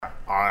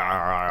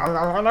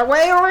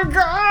Away we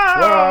go!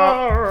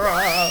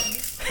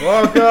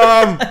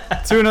 Welcome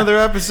to another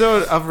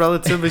episode of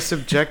Relatively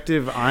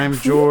Subjective. I'm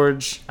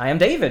George. I am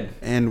David.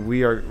 And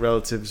we are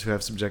relatives who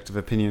have subjective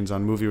opinions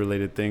on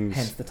movie-related things.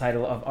 Hence the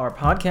title of our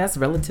podcast,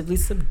 Relatively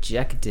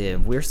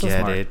Subjective. We're so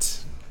smart. Get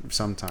it?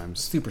 Sometimes.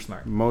 Super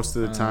smart. Most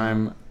of the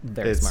time,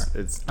 very smart.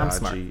 It's dodgy I'm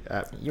smart.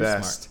 at You're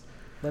best. Smart.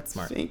 That's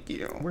smart. Thank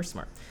you. We're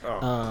smart.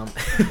 Oh.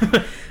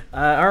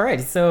 All right.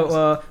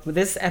 So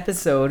this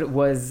episode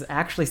was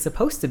actually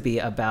supposed to be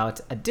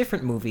about a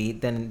different movie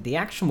than the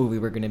actual movie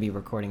we're going to be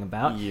recording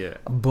about. Yeah.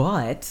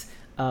 But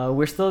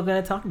we're still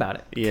going to talk about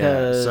it.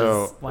 Yeah.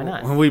 So why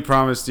not? When we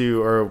promised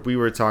you, or we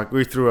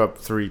threw up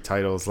 3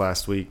 titles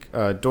last week.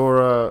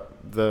 Dora,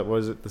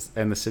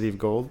 and the City of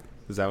Gold.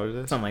 Is that what it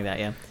is? Something like that,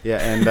 yeah. Yeah,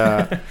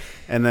 and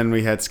and then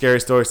we had Scary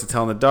Stories to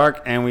Tell in the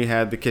Dark, and we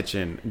had The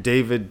Kitchen.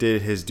 David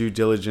did his due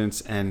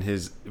diligence and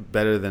his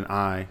better than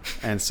I,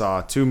 and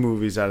saw 2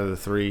 movies out of the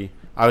 3.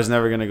 I was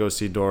never going to go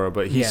see Dora,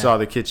 but he saw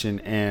The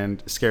Kitchen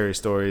and Scary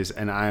Stories,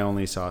 and I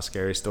only saw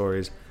Scary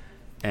Stories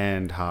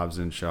and Hobbs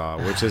and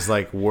Shaw, which is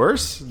like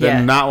worse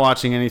than not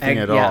watching anything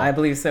at all. Yeah, I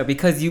believe so,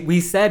 because we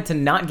said to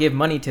not give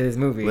money to this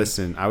movie.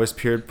 Listen, I was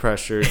peer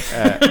pressured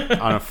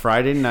on a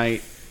Friday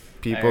night.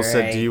 People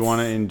said, "Do you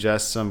want to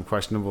ingest some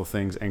questionable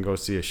things and go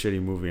see a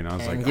shitty movie?" And I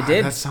was like,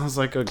 "That sounds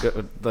like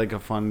a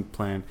fun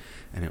plan,"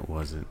 and it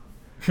wasn't.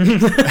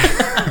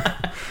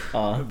 The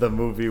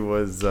movie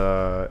was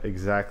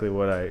exactly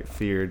what I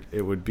feared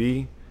it would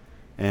be,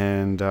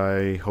 and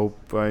I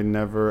hope I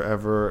never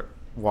ever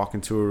walk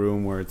into a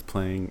room where it's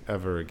playing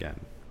ever again.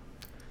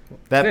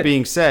 That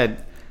being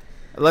said,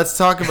 let's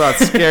talk about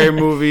scary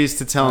movies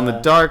to tell in the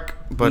dark.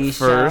 But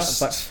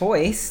first,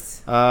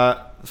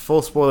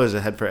 full spoilers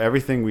ahead for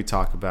everything we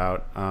talk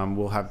about.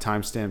 We'll have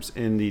timestamps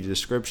in the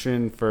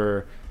description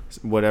for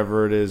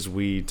whatever it is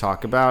we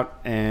talk about.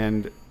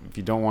 And if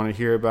you don't want to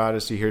hear about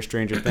us, you hear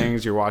Stranger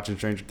Things, you're watching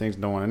Stranger Things,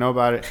 don't want to know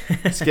about it,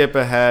 skip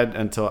ahead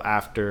until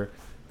after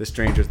the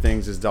Stranger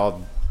Things is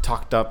all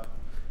talked up,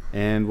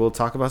 and we'll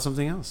talk about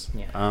something else.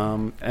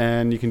 Yeah.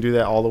 And you can do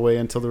that all the way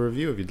until the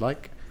review if you'd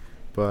like.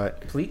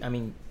 But please, I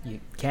mean,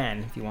 you can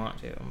if you want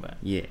to, but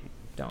yeah.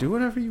 Don't. Do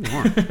whatever you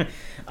want.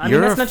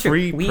 You're that's not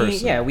free true.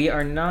 person. Yeah, we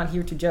are not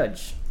here to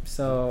judge.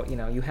 So,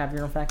 you have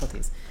your own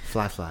faculties.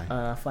 Fly.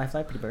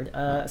 Fly, pretty bird.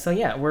 So,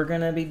 yeah, we're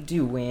going to be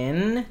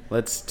doing...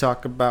 Let's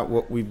talk about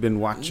what we've been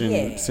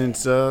watching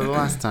since the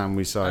last time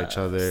we saw each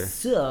other.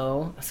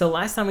 So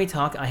last time we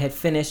talked, I had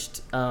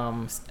finished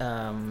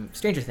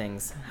Stranger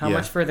Things. How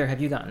much further have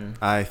you gotten?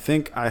 I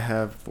think I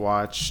have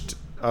watched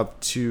up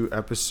to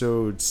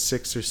episode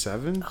 6 or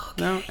 7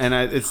 now. And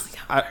it's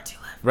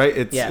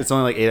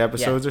only like 8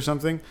 episodes or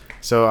something.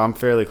 So I'm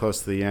fairly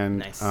close to the end.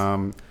 Nice.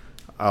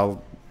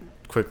 I'll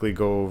quickly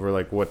go over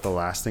like what the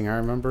last thing I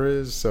remember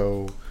is.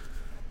 So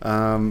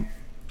Hop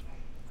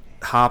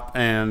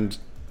and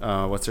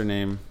what's her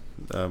name?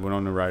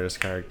 Winona Ryder's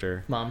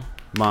character. Mom.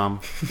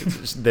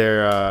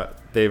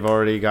 They've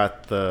already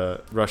got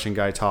the Russian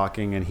guy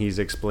talking, and he's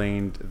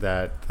explained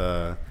that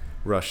the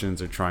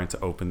Russians are trying to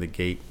open the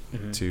gate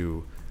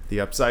to the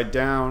Upside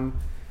Down,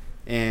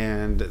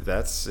 and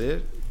that's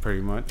it.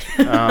 Pretty much.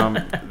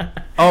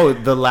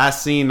 The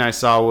last scene I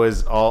saw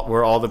was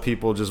all the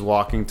people just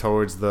walking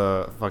towards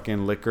the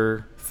fucking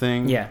liquor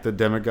thing. Yeah. The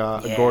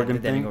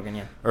Demogorgon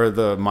thing. Or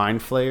the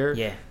Mind Flayer.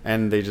 Yeah.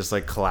 And they just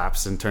like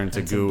collapse and turn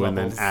to goo and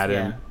then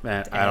add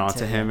on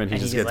to him, and he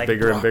just gets like,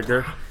 bigger and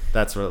bigger.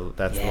 That's the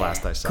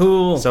last I saw.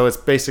 Cool. So it's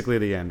basically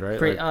the end,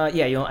 right?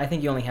 I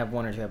think you only have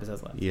 1 or 2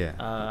 episodes left.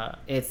 Yeah.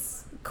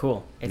 It's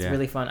cool. It's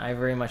really fun. I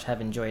very much have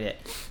enjoyed it.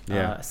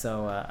 Yeah.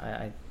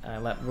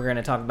 We're going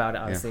to talk about it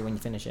obviously when you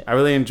finish it. I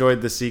really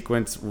enjoyed the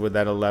sequence where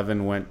that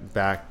 11 went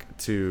back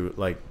to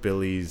like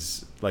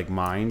Billy's like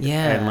mind,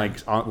 and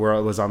like where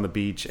it was on the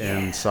beach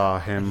and saw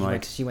him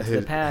she went to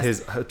the past,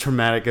 his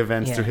traumatic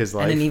events through his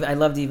life. And then I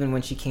loved even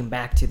when she came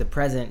back to the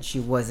present, she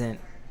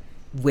wasn't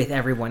with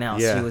everyone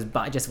else. She was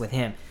just with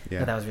him.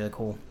 Yeah. That was really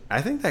cool.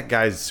 I think that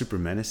guy's super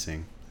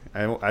menacing.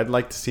 I'd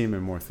like to see him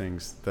in more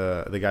things.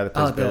 The guy that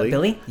plays Billy.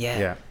 Billy?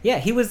 Yeah.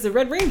 He was the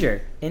Red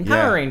Ranger in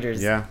Power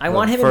Rangers. Yeah. I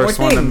want him in more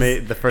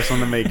things. The first one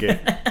to make it.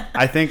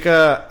 I think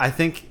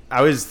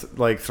I was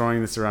like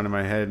throwing this around in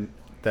my head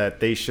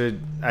that they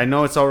should. I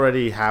know it's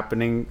already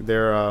happening.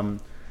 They're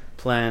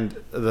planned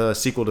the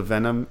sequel to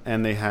Venom,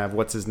 and they have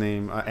what's his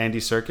name, Andy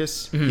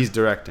Serkis. Mm-hmm. He's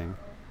directing.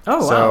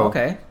 Oh wow!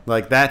 Okay.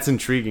 Like that's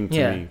intriguing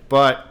to me,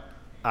 but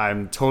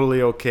I'm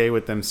totally okay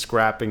with them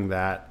scrapping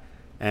that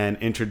and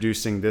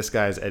introducing this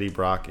guy as Eddie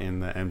Brock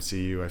in the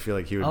MCU. I feel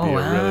like he would be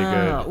really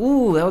good.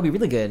 Ooh, that would be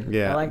really good.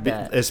 Yeah, I like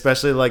that.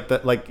 Especially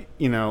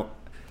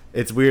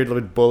it's weird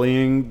with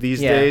bullying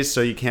these days,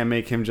 so you can't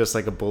make him just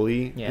like a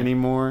bully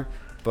anymore.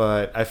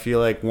 But I feel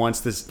like once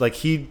this, like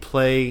he'd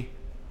play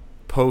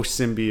post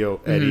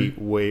symbiote Eddie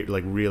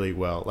really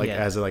well,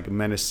 as a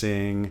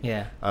menacing,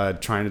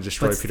 trying to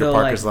destroy but Peter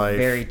Parker's life,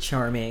 very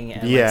charming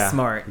and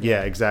smart.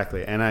 Yeah,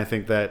 exactly. And I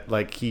think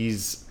that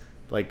he's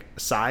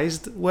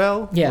sized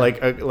well. Yeah.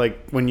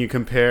 Like when you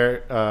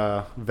compare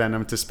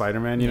Venom to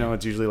Spider-Man,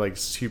 it's usually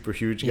super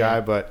huge guy,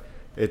 but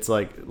it's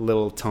like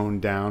little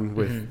toned down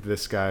with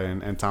this guy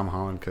and Tom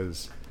Holland,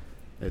 because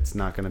it's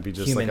not going to be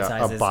just Human like a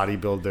sizes.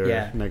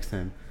 bodybuilder next to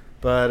him.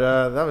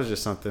 But that was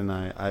just something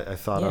I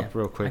thought up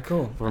real quick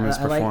from his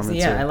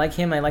performance. I like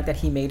him. I like that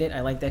he made it.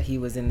 I like that he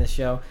was in the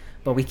show.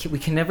 But we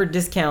can never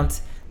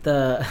discount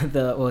the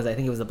what was it? I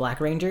think it was the Black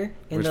Ranger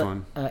in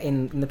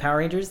in the Power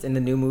Rangers in the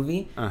new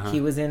movie.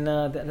 He was in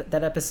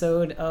that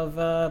episode of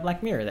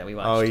Black Mirror that we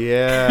watched. Oh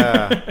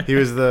yeah, he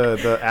was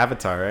the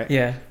Avatar, right?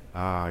 Yeah.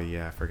 Oh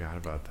yeah, I forgot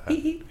about that.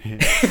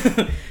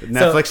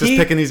 Netflix is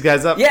picking these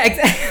guys up. Yeah,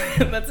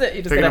 exactly. That's it.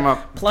 You just Picking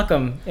gotta pluck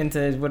them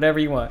into whatever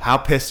you want. How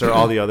pissed are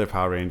all the other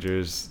Power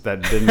Rangers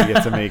that didn't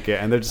get to make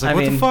it, and they're just like,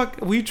 the fuck?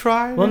 We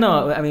tried. Well,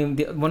 no, I mean,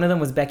 one of them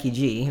was Becky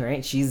G,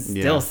 right? She's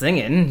still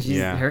singing. She's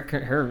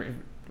her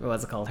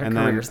what's it called? Her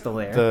career's still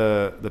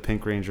there. The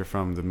Pink Ranger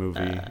from the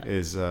movie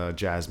is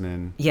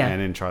Jasmine. Yeah.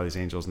 And in Charlie's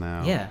Angels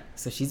now. Yeah.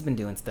 So she's been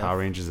doing stuff. Power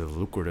Rangers is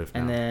lucrative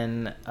now. And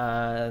then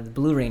the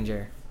Blue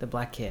Ranger, the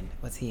black kid.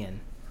 What's he in?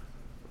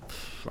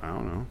 I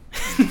don't know.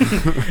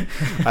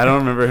 I don't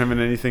remember him in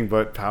anything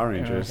but Power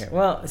Rangers. Okay.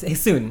 Well,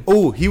 soon.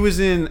 Oh, he was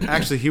in. It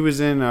was a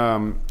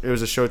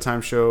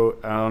Showtime show.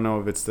 I don't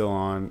know if it's still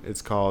on.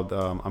 It's called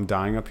I'm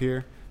Dying Up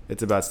Here.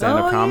 It's about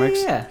stand-up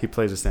comics. Yeah. He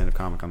plays a stand-up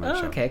comic on that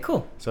show. Okay,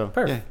 cool. So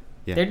perfect.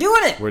 Yeah. They're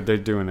doing it. They're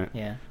doing it.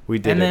 Yeah. We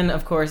did. And then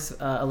of course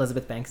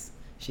Elizabeth Banks.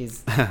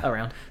 She's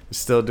around.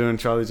 Still doing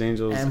Charlie's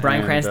Angels. And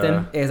Bryan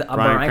Cranston is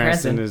Bryan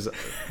Cranston is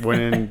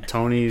winning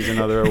Tonys and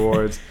other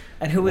awards.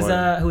 And who was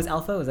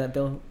Alpha? Was that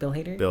Bill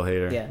Hader? Bill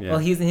Hader. Yeah. Well,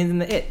 he's in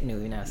the It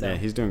movie now. So. Yeah,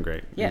 he's doing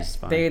great. Yeah. He's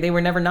fine. They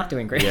were never not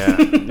doing great. Yeah.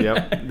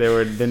 Yep.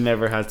 They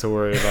never had to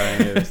worry about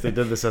any of this. They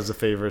did this as a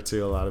favor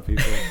to a lot of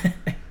people.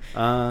 It's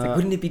like,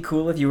 wouldn't it be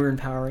cool if you were in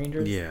Power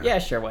Rangers? Yeah. Yeah,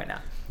 sure. Why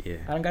not? Yeah.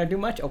 I don't gotta do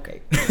much.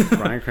 Okay.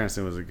 Bryan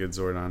Cranston was a good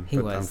Zordon. He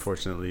was.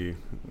 Unfortunately,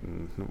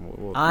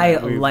 I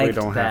liked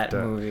that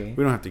movie.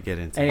 We don't have to get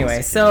into.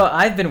 Anyway, so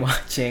I've been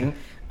watching.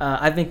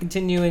 I've been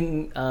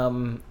continuing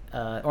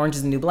Orange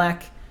Is the New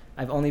Black.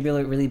 I've only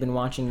really been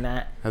watching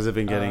that. Has it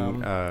been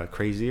getting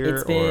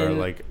crazier, or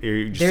like are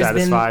you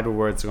satisfied with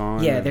where it's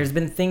going? Yeah, there's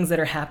been things that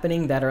are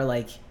happening that are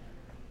like,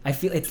 I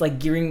feel it's like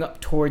gearing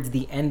up towards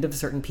the end of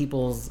certain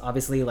people's,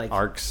 obviously, like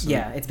arcs.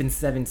 Yeah, it's been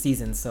 7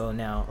 seasons, so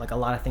now like a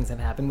lot of things have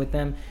happened with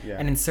them. Yeah.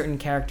 And in certain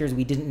characters,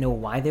 we didn't know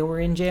why they were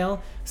in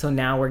jail, so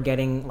now we're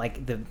getting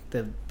like the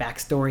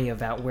backstory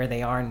about where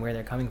they are and where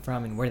they're coming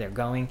from and where they're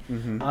going,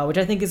 which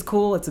I think is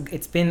cool.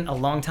 It's been a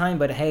long time,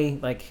 but hey,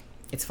 like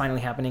it's finally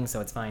happening, so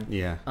it's fine.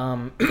 Yeah.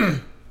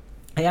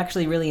 I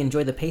actually really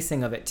enjoy the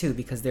pacing of it too,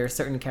 because there are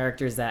certain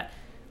characters that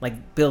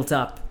like built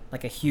up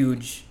like a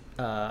huge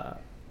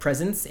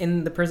presence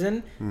in the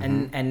prison,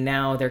 and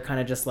now they're kind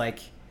of just like,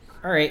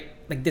 all right,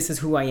 like this is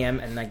who I am,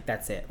 and like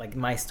that's it. Like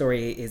my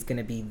story is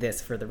gonna be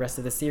this for the rest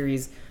of the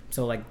series.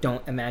 So like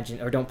don't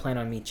imagine or don't plan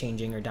on me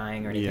changing or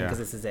dying or anything, because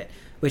this is it.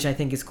 Which I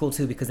think is cool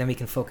too, because then we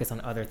can focus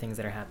on other things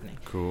that are happening.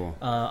 Cool.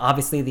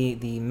 Obviously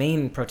the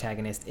main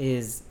protagonist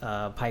is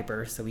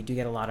Piper, so we do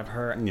get a lot of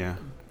her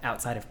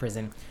outside of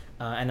prison.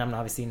 And I'm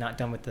obviously not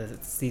done with the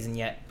season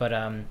yet, but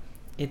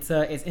it's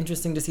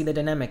interesting to see the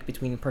dynamic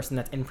between a person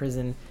that's in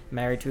prison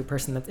married to a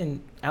person that's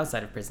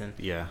outside of prison.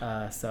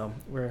 Yeah. So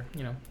we're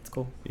it's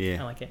cool.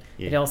 Yeah. I like it.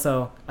 Yeah. It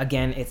also,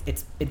 again,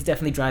 it's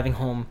definitely driving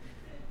home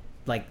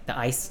like the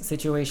ICE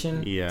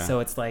situation. Yeah. So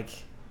it's like,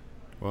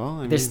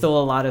 well, there's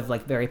still a lot of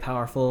like very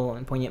powerful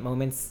and poignant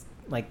moments,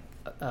 like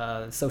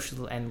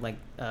social and like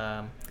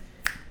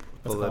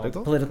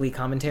politically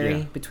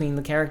commentary between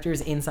the characters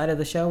inside of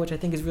the show, which I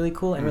think is really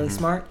cool and really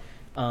smart.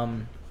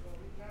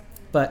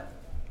 But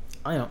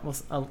I don't know.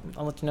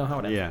 I'll let you know how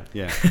it ends.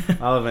 Yeah.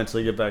 I'll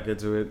eventually get back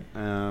into it.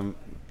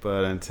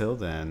 But until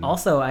then.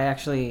 Also, I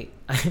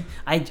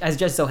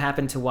just so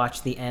happened to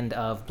watch the end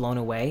of Blown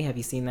Away. Have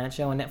you seen that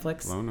show on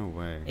Netflix? Blown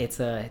Away. It's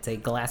a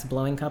glass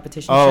blowing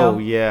competition show. Oh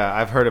yeah,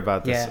 I've heard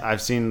about this. Yeah.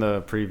 I've seen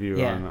the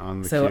preview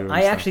on the So queue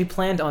I actually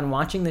planned on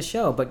watching the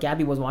show, but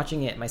Gabby was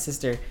watching it, my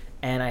sister,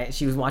 and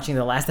she was watching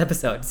the last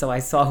episode, so I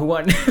saw who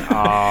won. So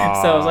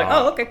I was like,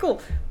 oh, okay,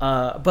 cool.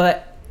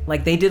 But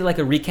like they did like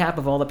a recap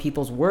of all the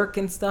people's work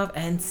and stuff,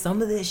 and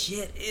some of this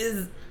shit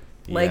is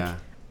like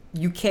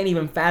you can't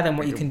even fathom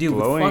what you can do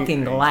with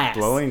fucking glass.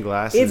 Blowing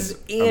glass is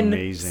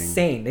amazing.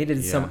 Insane. They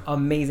did some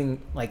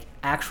amazing, like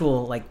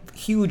actual, like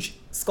huge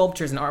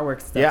sculptures and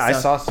artwork stuff. Yeah, I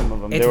saw some of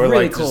them. They were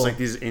really like cool. Just like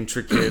these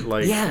intricate,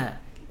 like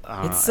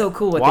it's so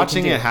cool.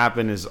 Watching it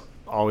happen is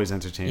always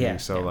entertaining.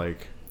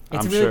 Like.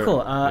 It's really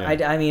cool.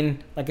 I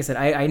mean, like I said,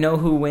 I know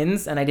who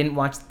wins, and I didn't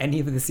watch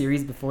any of the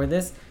series before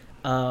this.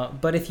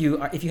 But if you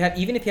have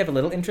a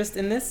little interest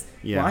in this,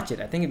 watch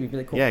it. I think it'd be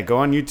really cool. Yeah, go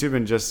on YouTube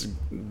and just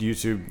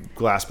YouTube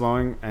glass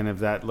blowing, and if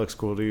that looks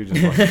cool to you,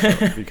 just watch the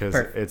show, because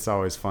it's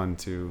always fun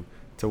to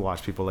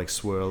watch people like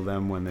swirl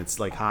them when it's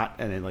like hot,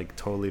 and it like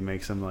totally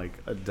makes them like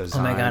a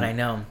design. Oh my god, I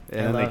know.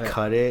 And then they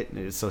cut it.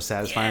 And it's so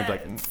satisfying.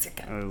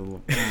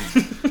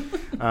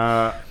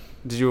 Yeah.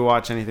 Did you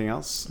watch anything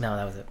else? No,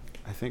 that was it.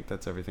 I think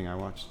that's everything I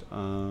watched.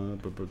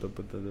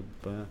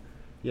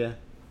 Yeah.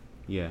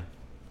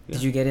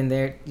 Did you get in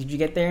there? Did you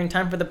get there in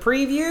time for the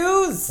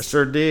previews? I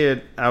sure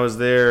did. I was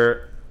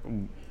there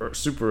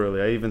super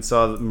early. I even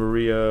saw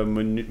Maria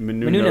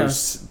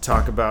Menounos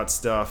talk about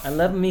stuff. I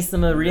love me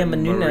some Maria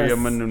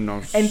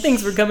Menounos. And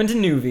thanks for coming to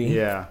Nuvi.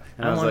 Yeah.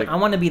 And I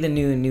want to be the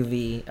new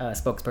Nuvi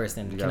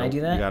spokesperson. Can I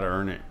do that? You got to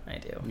earn it. I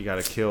do. You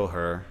got to kill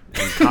her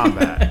in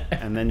combat,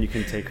 and then you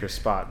can take her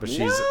spot. But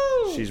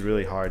she's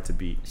really hard to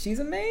beat. She's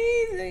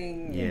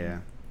amazing. Yeah.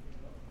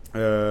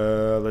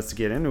 Let's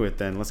get into it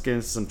then. Let's get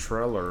into some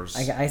trailers.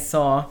 I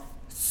saw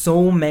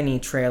so many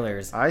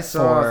trailers. I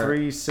saw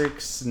 3,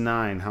 6,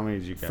 9. How many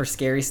did you get? For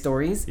Scary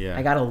Stories? Yeah.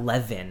 I got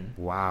 11.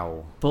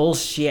 Wow.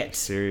 Bullshit.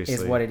 Seriously.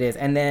 Is what it is.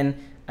 And then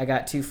I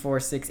got 2, 4,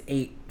 6,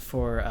 8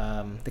 for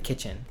The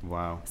Kitchen.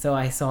 Wow. So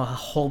I saw a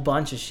whole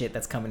bunch of shit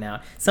that's coming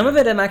out. Some of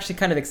it I'm actually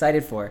kind of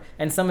excited for.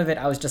 And some of it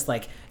I was just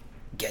like,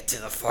 get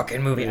to the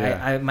fucking movie.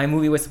 Yeah. My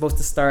movie was supposed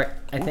to start,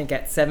 I think,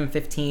 at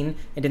 7:15.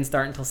 It didn't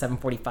start until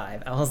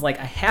 7:45. I was like,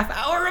 a half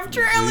hour of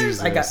trailers.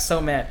 Jesus. I got so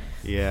mad.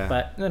 Yeah.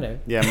 But no.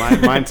 Yeah,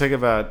 mine took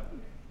about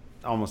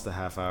almost a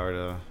half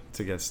hour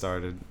to get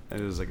started.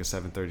 It was like a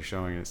 7:30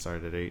 showing, and it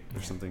started at 8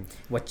 or something.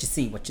 What you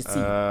see?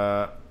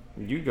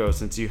 You go,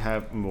 since you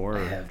have more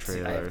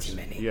trailers. I have too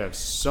many. You have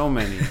so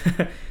many.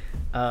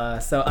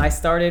 So I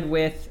started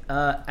with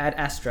Ad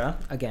Astra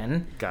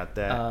again. Got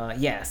that.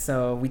 Yeah,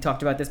 so we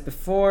talked about this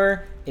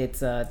before.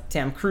 It's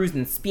Tom Cruise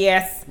in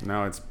space.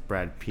 No, it's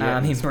Brad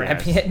Pitt. Brad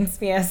Pitt in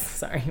space.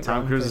 Sorry.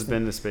 Tom Cruise has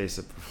been to space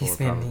before,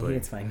 probably.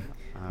 It's fine.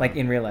 Like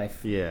in real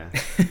life. Yeah.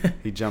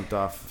 He jumped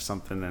off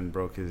something and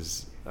broke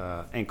his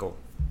ankle.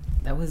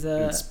 That was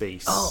in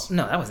space. Oh,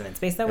 no, that wasn't in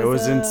space. It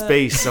was in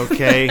space,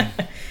 okay?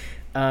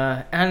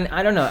 And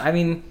I don't know. I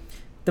mean,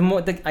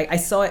 I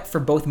saw it for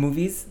both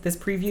movies, this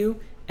preview,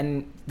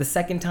 and the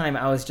second time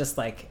I was just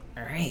like,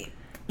 all right.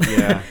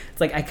 Yeah. It's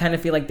like I kind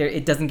of feel like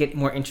it doesn't get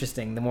more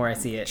interesting the more I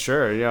see it.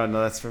 Sure. Yeah.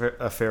 No, that's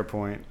a fair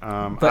point.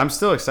 But I'm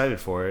still excited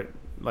for it.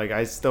 Like,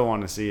 I still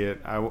want to see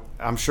it.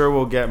 I'm sure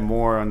we'll get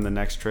more on the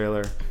next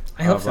trailer.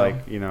 I hope so.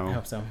 Like, I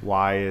hope so.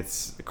 Why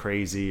it's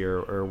crazy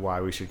or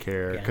why we should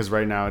care. Because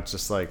right now it's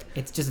just like,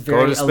 it's just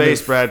very go to space,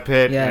 aloof. Brad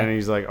Pitt, yeah. and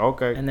he's like,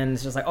 okay. And then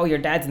it's just like, oh, your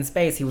dad's in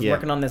space. He was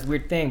working on this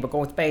weird thing, but go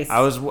with space.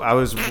 I was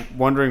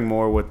wondering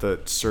more what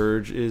the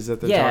surge is that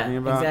they're talking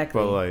about.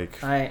 Exactly. But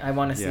like, I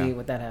want to see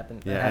what that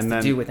happens. Yeah, that has and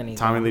then to do with anything.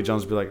 Tommy Lee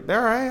Jones would be like,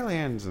 there are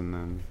aliens, and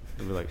then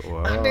he'll be like,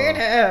 whoa, I did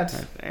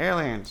it.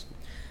 Aliens.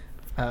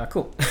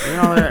 Cool. You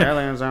know, there are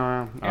aliens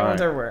are.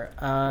 Aliens are where.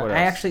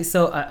 I actually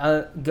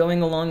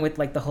going along with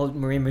like the whole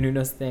Maria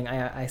Menounos thing.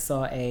 I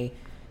saw a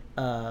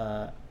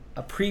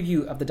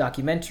preview of the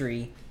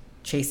documentary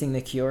Chasing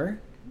the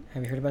Cure.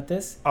 Have you heard about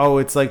this? Oh,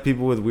 it's like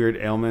people with weird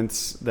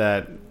ailments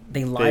that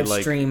they live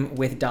stream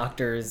with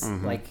doctors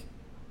like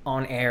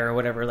on air or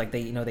whatever. Like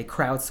they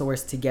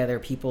crowdsource together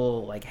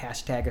people, like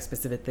hashtag a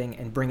specific thing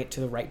and bring it to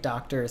the right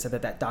doctor so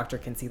that doctor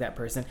can see that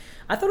person.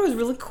 I thought it was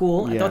really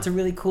cool. Yeah. I thought it's a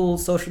really cool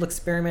social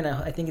experiment.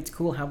 I think it's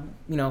cool how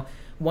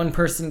one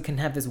person can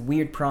have this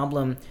weird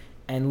problem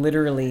and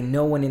literally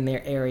no one in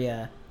their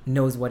area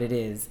knows what it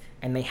is,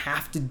 and they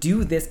have to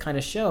do this kind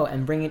of show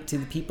and bring it to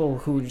the people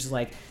who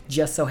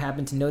just so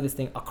happen to know this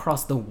thing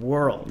across the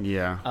world.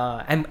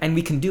 Yeah. And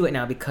we can do it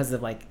now because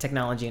of like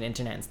technology and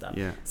internet and stuff.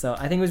 Yeah. So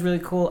I think it was really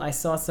cool. I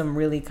saw some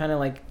really kind of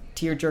like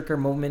tearjerker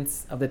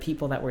moments of the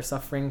people that were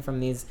suffering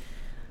from these.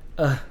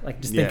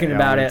 Thinking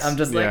about it, I'm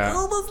just like,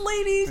 oh, those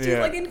ladies, she's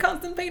like in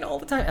constant pain all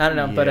the time. I don't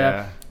know,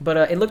 but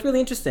it looked really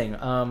interesting.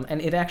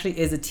 And it actually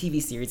is a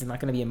TV series. It's not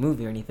going to be a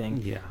movie or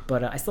anything. Yeah.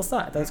 But I still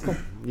saw it. That was cool.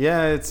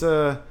 Yeah, it's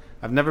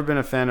I've never been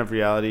a fan of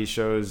reality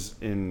shows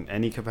in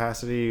any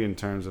capacity in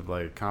terms of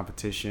like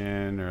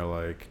competition or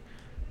like,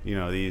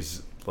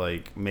 these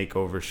like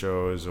makeover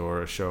shows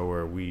or a show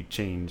where we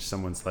change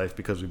someone's life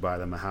because we buy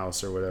them a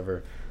house or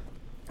whatever.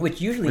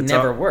 Which usually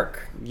never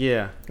work.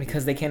 Yeah.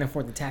 Because they can't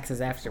afford the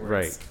taxes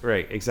afterwards.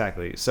 Right,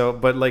 exactly. So,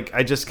 but like,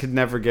 I just could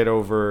never get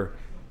over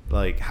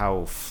like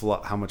how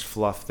much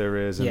fluff there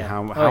is and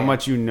how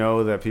much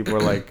that people are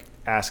like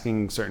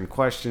asking certain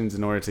questions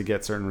in order to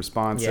get certain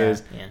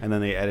responses, and then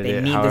they edit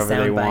it however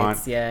they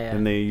want,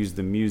 and they use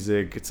the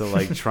music to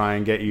like try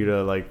and get you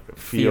to like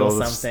feel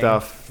the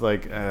stuff.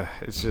 Like,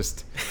 it's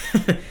just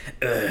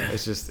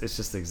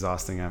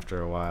exhausting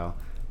after a while.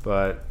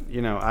 But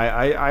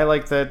I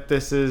like that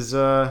this is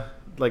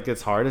like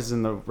its heart is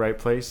in the right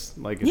place.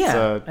 Like it's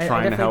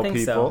trying to help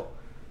people.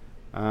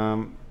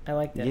 So. I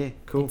liked it. Yeah,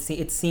 cool.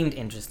 It seemed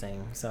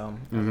interesting, so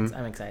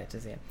I'm excited to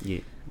see it.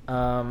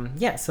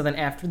 Yeah. So then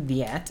after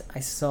that, I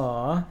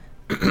saw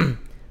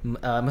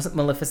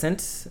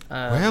Maleficent,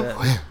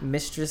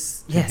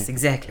 Mistress. Yes,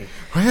 exactly.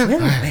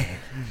 I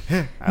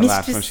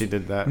laughed when she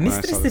did that.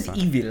 Mistress of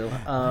Evil.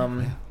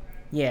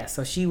 Yeah.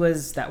 So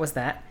that was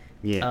that.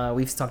 Yeah.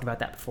 We've talked about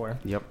that before.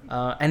 Yep.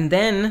 And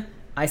then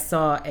I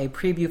saw a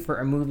preview for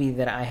a movie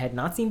that I had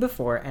not seen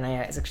before, and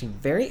I was actually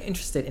very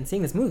interested in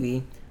seeing this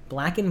movie,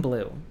 Black and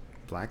Blue.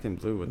 Black and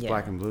Blue? What's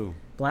Black and Blue?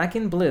 Black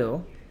and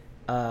Blue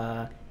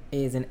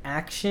is an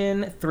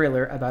action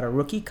thriller about a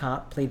rookie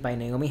cop played by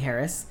Naomi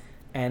Harris.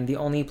 And the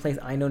only place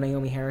I know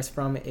Naomi Harris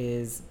from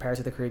is Pirates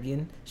of the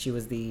Caribbean. She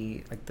was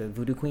the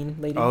voodoo queen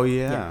lady. Oh,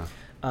 yeah.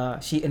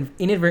 She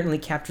inadvertently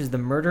captures the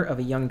murder of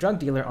a young drug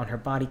dealer on her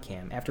body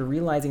cam. After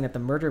realizing that the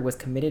murder was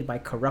committed by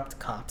corrupt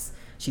cops,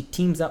 she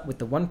teams up with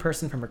the one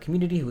person from her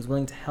community who is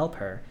willing to help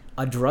her,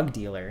 a drug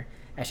dealer,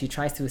 as she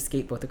tries to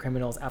escape both the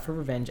criminals out for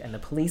revenge and the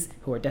police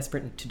who are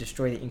desperate to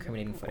destroy the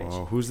incriminating footage.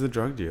 Oh, who's the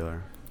drug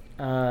dealer?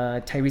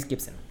 Tyrese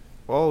Gibson.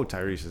 Oh,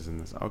 Tyrese is in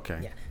this. Okay.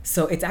 Yeah.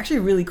 So it's actually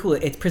really cool.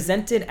 It's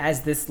presented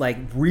as this like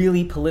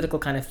really political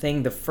kind of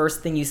thing. The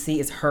first thing you see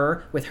is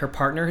her with her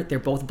partner. They're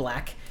both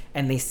black,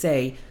 and they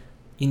say,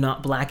 "You're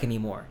not black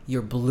anymore.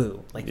 You're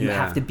blue. Like you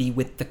have to be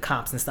with the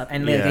cops and stuff."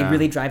 And they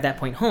really drive that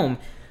point home.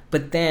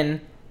 But then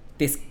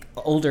this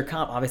older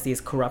cop obviously is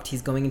corrupt.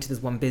 He's going into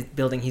this one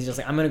building. He's just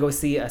like, "I'm gonna go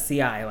see a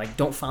CI. Like,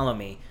 don't follow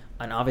me."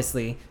 And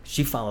obviously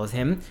she follows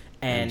him,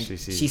 and she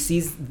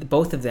sees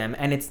both of them.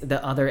 And it's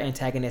the other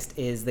antagonist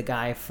is the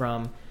guy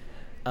from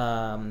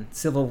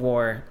Civil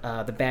War,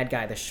 the bad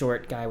guy, the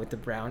short guy with the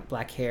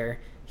black hair.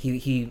 He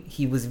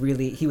was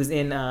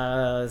in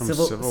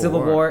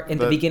Civil War in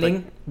the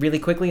beginning really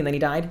quickly, and then he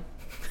died.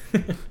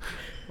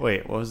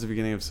 Wait, what was the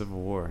beginning of Civil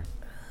War?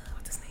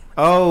 What's his name?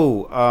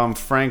 Oh,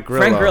 Frank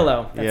Grillo. Frank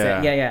Grillo.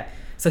 That's it. Yeah.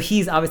 So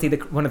he's obviously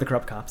one of the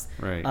corrupt cops.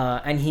 Right.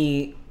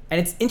 And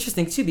it's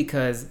interesting too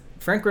because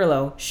Frank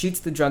Grillo shoots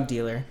the drug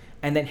dealer,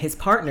 and then his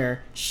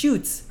partner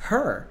shoots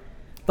her.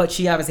 But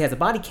she obviously has a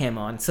body cam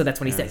on, so that's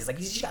when he says, he's like,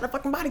 "She got a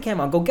fucking body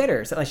cam on, go get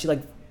her." So like, she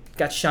like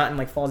got shot and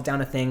like falls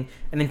down a thing,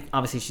 and then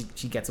obviously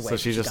she gets away. So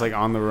she's just like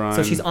on the run.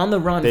 So she's on the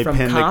run from cops.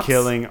 They pin the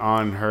killing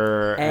on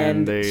her,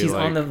 and she's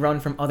on the run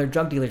from other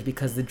drug dealers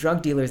because the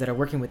drug dealers that are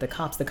working with the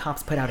cops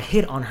put out a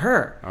hit on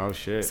her. Oh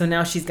shit! So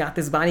now she's got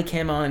this body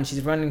cam on, and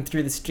she's running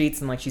through the streets,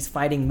 and like she's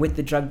fighting with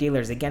the drug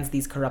dealers against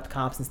these corrupt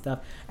cops and stuff.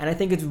 And I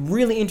think it's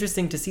really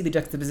interesting to see the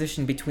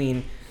juxtaposition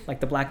between like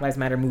the Black Lives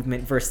Matter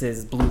movement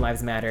versus Blue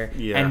Lives Matter,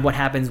 and what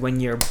happens when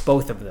you're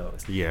both of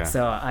those. Yeah.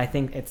 So I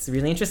think it's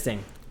really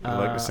interesting.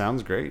 It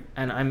sounds great,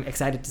 and I'm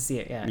excited to see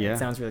it. Yeah. It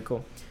sounds really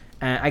cool.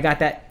 I got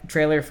that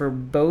trailer for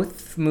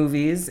both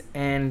movies,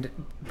 and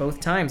both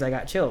times I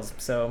got chills,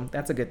 so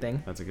that's a good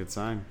thing. That's a good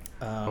sign.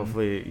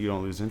 Hopefully you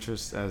don't lose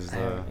interest as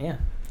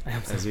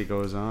it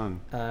goes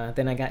on.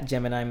 Then I got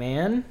Gemini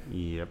Man.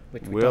 Yep.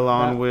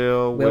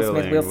 Will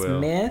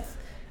Smith.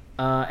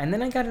 And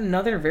then I got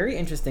another very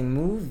interesting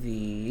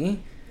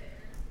movie.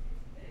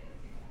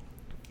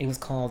 It was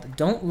called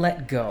Don't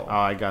Let Go. Oh,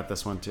 I got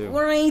this one too.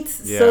 Right.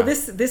 Yeah. So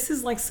this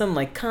is like some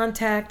like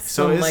Contact.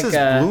 So this like is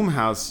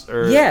Blumhouse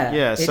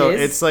So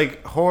it's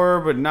like horror,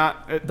 but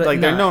not but like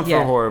they're known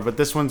for horror, but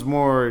this one's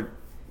more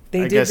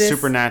I guess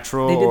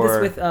supernatural. They did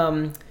this with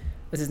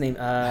what's his name?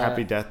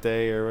 Happy Death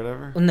Day or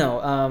whatever.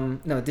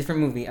 No,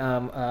 different movie.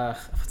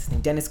 What's his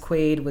name? Dennis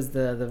Quaid was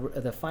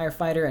the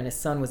firefighter, and his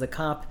son was a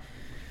cop,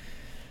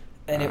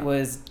 and it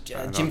was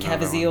Jim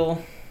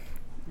Caviezel.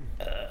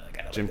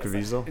 Jim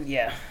Caviezel.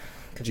 Yeah.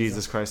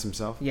 Jesus Christ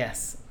himself?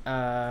 Yes.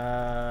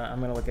 I'm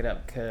going to look it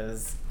up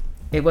because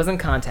it wasn't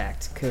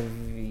Contact.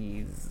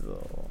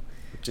 Caviezel.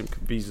 Jim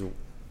Caviezel.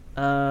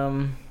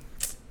 Damn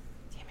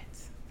it.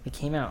 It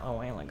came out a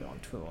while ago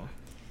too.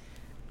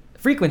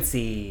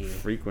 Frequency.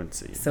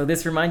 So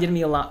this reminded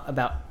me a lot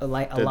about Did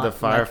the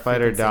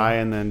firefighter die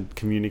and then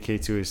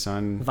communicate to his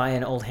son? Via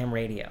an old ham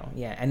radio.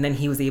 Yeah. And then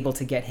he was able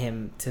to get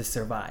him to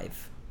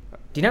survive.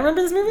 Do you not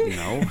remember this movie?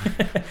 No.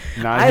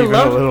 Not even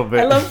a little bit.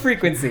 I love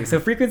Frequency. So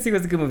Frequency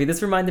was a good movie.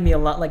 This reminded me a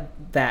lot like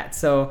that.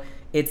 So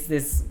it's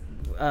this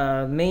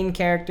main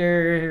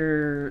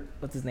character.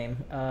 What's his name?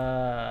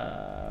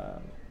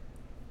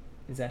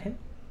 Is that him?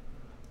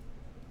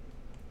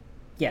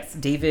 Yes,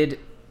 David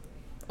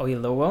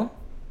Oyelowo.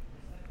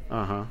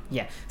 Uh-huh.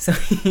 Yeah. So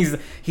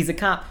he's a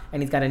cop,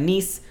 and he's got a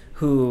niece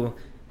who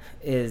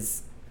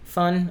is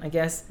fun, I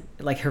guess,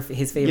 like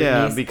his favorite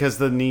niece. Yeah, because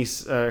the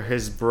niece,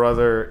 his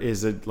brother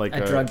is a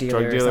drug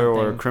dealer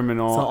or a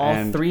criminal. So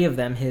all three of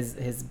them,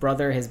 his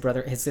brother, his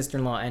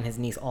sister-in-law, and his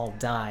niece all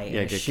die in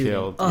a shooting.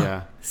 Killed.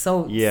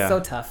 So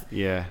tough.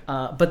 Yeah.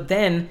 But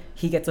then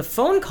he gets a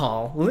phone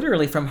call,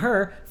 literally from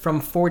her,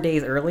 from 4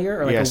 days earlier,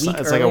 or like a week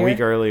earlier. It's like a week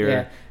earlier.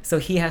 Yeah. So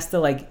he has to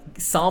like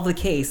solve the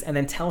case and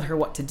then tell her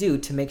what to do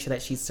to make sure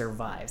that she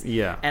survives.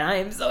 Yeah. And I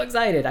am so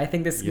excited. I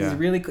think this is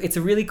really. It's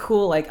a really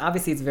cool. Like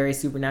obviously, it's a very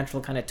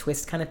supernatural kind of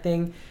twist kind of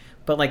thing.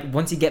 But like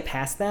once you get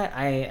past that,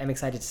 I am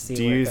excited to see.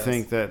 Do you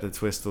think that the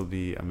twist will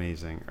be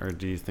amazing, or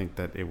do you think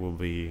that it will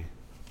be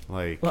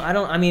like? Well,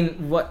 I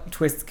mean, what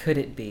twist could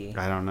it be?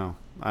 I don't know.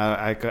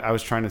 I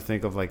was trying to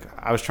think of like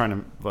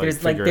figure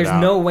there's it out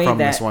no way from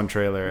that, this one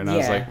trailer, and I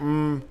was like,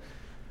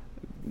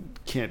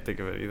 can't think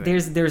of it either.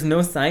 There's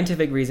no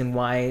scientific reason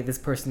why this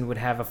person would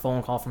have a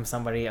phone call from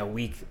somebody a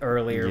week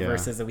earlier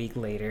versus a week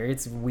later.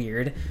 It's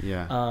weird.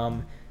 Yeah.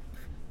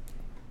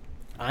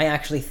 I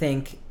actually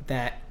think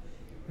that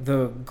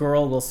the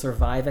girl will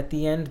survive at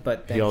the end,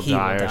 but then he'll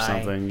die or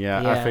something.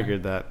 Yeah, I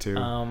figured that too.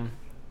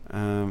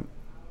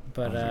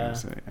 But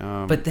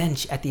then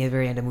at the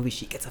very end of the movie,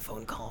 she gets a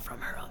phone call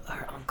from her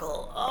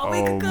uncle. Oh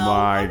my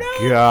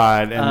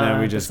god! And then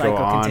we just go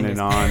on continues.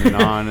 and on and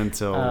on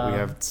until we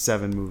have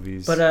 7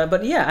 movies.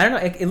 But yeah, I don't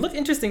know. It looked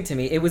interesting to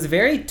me. It was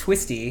very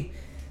twisty.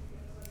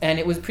 And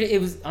it was pretty.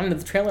 It was I don't know.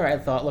 The trailer I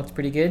thought looked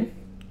pretty good.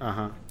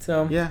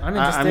 So yeah, I'm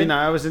interested. I mean,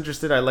 I was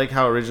interested. I like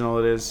how original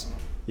it is.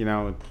 You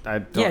know,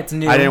 it's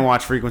new. I didn't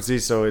watch Frequency,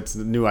 so it's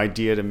a new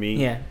idea to me.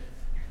 Yeah.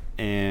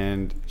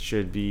 And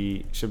should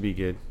be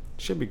good.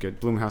 Should be good.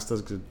 Blumhouse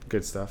does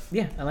good stuff.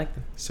 Yeah, I like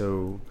them.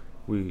 So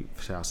we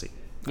shall see.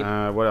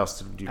 Yep. What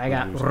else did you? I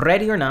got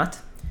Ready or Not.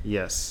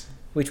 Yes.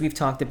 Which we've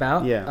talked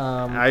about.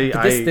 Yeah.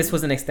 This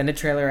was an extended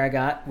trailer I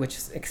got, which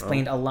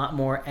explained a lot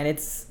more, and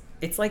it's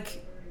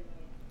like,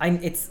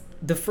 it's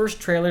the first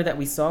trailer that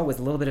we saw was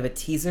a little bit of a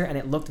teaser, and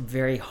it looked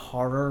very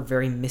horror,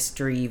 very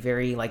mystery,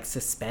 very like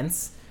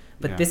suspense.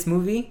 But this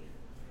movie,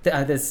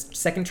 this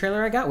second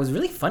trailer I got was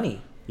really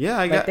funny.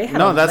 Yeah,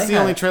 that's the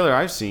only trailer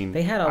I've seen.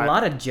 They had a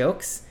lot of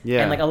jokes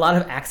and like a lot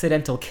of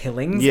accidental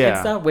killings and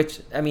stuff,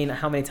 which, I mean,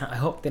 how many times, I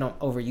hope they don't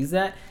overuse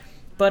that.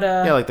 But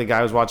like the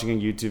guy was watching a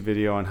YouTube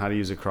video on how to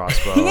use a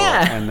crossbow.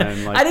 Yeah. And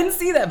then like I didn't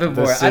see that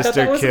before. The sister I thought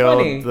that was killed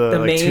funny. the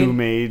like, two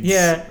maids.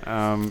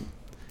 Yeah.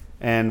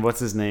 And what's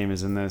his name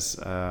is in this?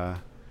 The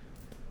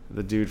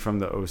dude from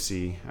the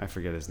OC. I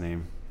forget his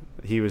name.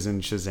 He was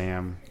in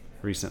Shazam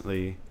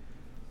recently.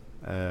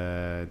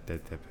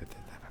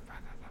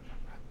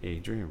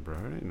 Adrian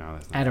Brody? No,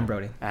 that's not Adam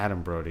Brody.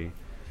 Adam Brody.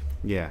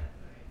 Yeah.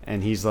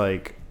 And he's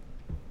like,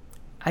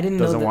 I didn't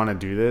doesn't know want to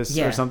do this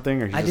or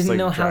something, or he's I just didn't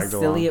know like how dragged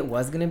silly along. it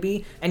was gonna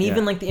be, and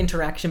even like the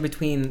interaction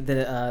between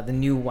the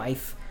new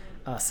wife,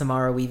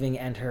 Samara Weaving,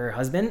 and her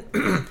husband,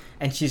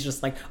 and she's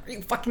just like, "Are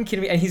you fucking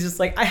kidding me?" And he's just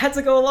like, "I had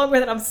to go along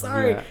with it. I'm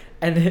sorry." Yeah.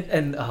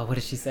 And what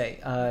did she say?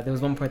 There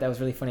was one part that was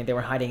really funny. They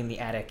were hiding in the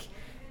attic,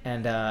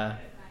 and I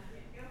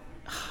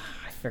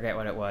forget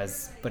what it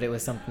was, but it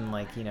was something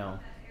like, you know,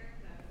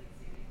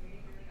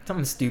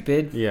 something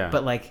stupid. Yeah.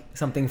 But like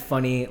something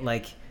funny,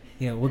 like,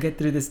 you know, we'll get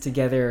through this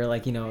together.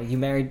 Like, you know, you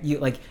married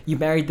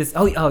this.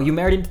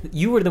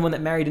 You were the one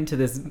that married into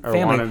this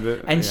family.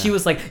 And she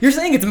was like, "You're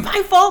saying it's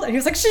my fault?" And he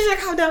was like, "Shh,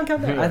 calm down."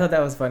 I thought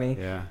that was funny.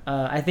 Yeah.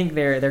 I think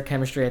their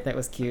chemistry, I thought,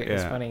 was cute. It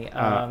was funny.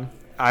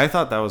 I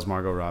thought that was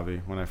Margot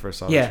Robbie when I first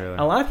saw the trailer.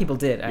 Yeah, a lot of people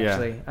did,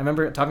 actually. Yeah. I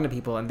remember talking to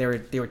people, and they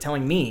were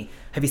telling me,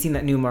 "Have you seen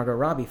that new Margot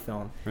Robbie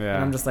film?" Yeah.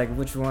 And I'm just like,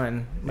 "Which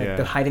one? Like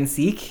the hide and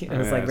seek?"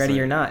 And it's like Ready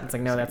or Not. It's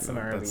like, no, that's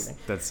Samara Weaving.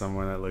 That's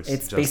someone that looks.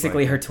 It's just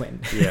basically like her twin.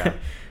 Yeah.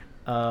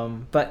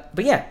 But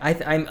yeah,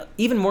 I'm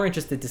even more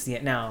interested to see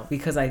it now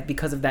because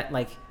of that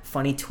like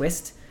funny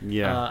twist.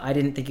 Yeah. I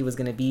didn't think it was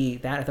gonna be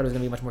that. I thought it was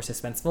gonna be much more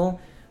suspenseful.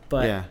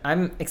 But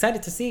I'm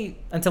excited to see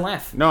and to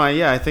laugh. No,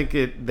 I think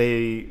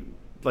they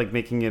like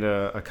making it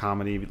a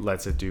comedy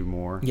lets it do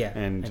more. Yeah,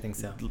 and I think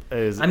so.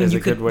 Is a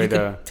good way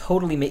to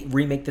totally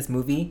remake this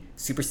movie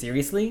super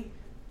seriously.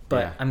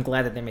 But I'm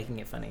glad that they're making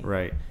it funny.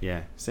 Right.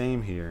 Yeah.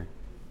 Same here.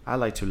 I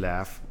like to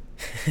laugh.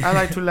 What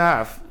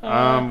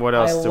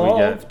else do we get?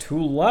 I love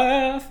to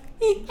laugh.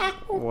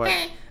 What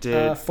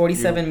did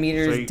 47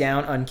 meters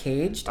down,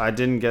 Uncaged. I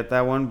didn't get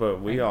that one, but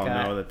we all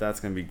know that that's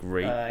gonna be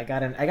great. I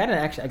got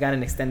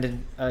an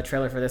extended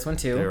trailer for this one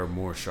too. There are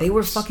more sharks. They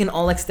were fucking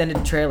all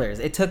extended trailers.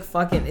 It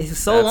was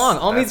so long.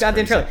 All these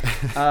goddamn trailers.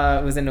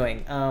 It was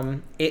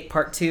annoying. It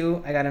Part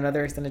 2. I got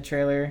another extended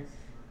trailer.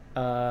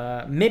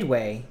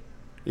 Midway.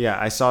 Yeah,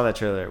 I saw that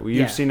trailer.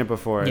 You've seen it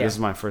before. Yeah. This is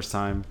my first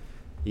time.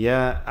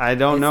 Yeah, I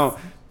don't know.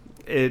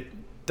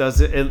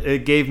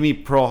 It gave me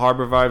Pearl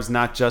Harbor vibes,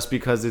 not just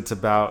because it's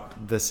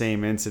about the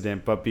same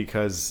incident, but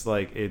because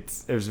like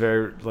it was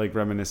very like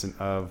reminiscent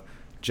of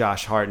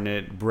Josh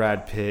Hartnett,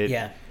 Brad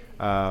Pitt,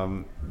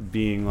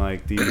 being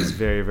like these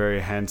very, very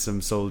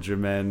handsome soldier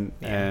men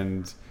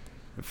and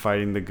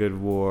fighting the good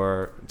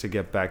war to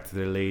get back to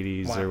their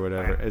ladies or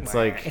whatever. It's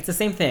like it's the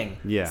same thing.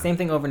 Yeah, same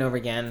thing over and over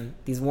again.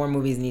 These war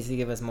movies need to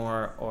give us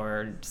more,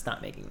 or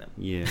stop making them.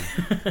 Yeah.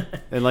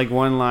 And like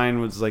one line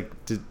was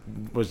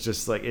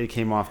just like it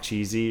came off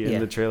cheesy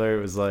in the trailer.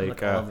 It was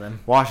like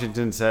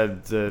Washington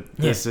said that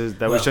we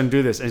shouldn't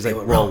do this, and he's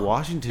like, "Well,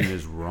 Washington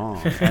is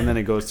wrong." And then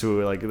it goes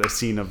to like the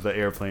scene of the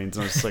airplanes,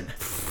 and it's like,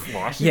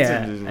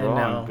 Washington is wrong.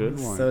 I know. Good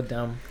one. So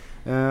dumb.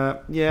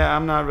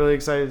 I'm not really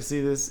excited to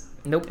see this.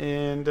 Nope.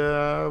 And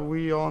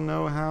we all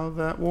know how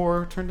that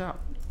war turned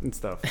out and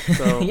stuff.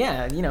 So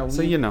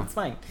it's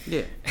fine.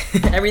 Yeah.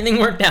 Everything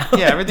worked out.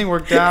 Yeah, everything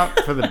worked out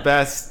for the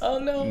best. Oh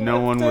no. No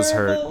one was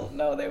hurt.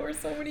 No, there were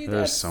so many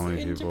deaths. So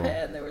many in people.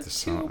 Japan. There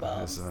was 2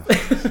 bombs.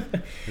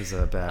 It was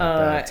a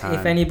bad time.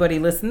 If anybody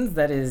listens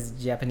that is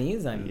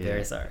Japanese, I'm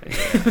very sorry.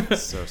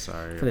 So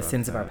sorry for the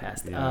sins of our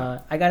past. Yeah.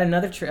 I got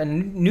a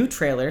new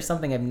trailer,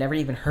 something I've never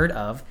even heard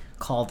of,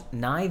 called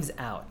Knives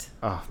Out.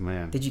 Oh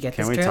man! Did you get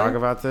this trailer? Can we talk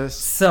about this?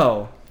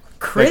 So,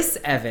 Chris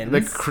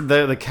Evans,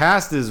 the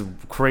cast is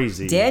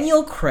crazy.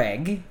 Daniel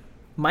Craig,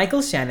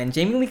 Michael Shannon,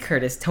 Jamie Lee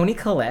Curtis, Toni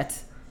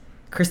Collette,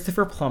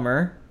 Christopher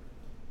Plummer,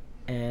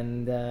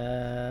 and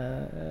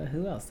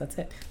who else? else. That's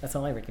it. That's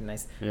all I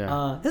recognize.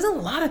 Yeah. There's a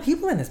lot of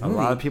people in this movie. A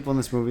lot of people in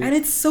this movie. And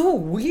it's so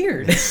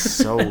weird. It's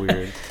so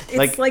weird.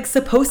 It's like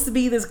supposed to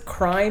be this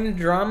crime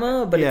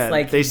drama, but it's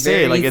like they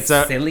say very it's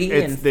silly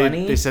and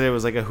funny. They said it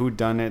was like a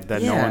whodunit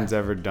that no one's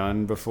ever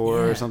done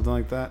before or something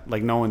like that.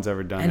 Like no one's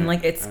ever done it. And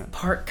like it's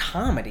part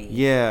comedy.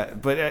 Yeah,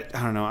 but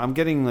I don't know. I'm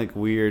getting like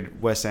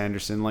weird Wes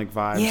Anderson like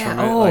vibes from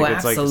it. Oh, like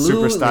it's absolutely. like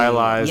super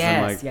stylized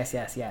and like yes.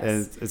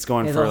 And it's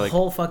going There's for a like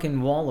whole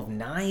fucking wall of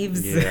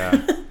knives.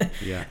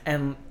 Yeah.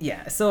 And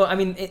so I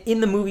mean, in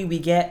the movie we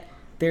get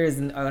there is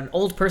an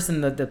old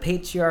person, the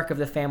patriarch of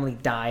the family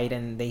died,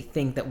 and they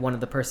think that one of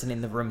the person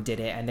in the room did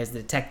it. And there's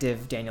the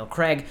detective Daniel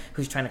Craig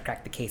who's trying to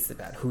crack the case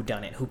about who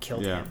done it, who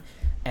killed him,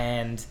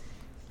 and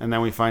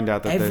then we find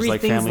out that there's like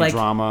everything's family like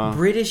drama,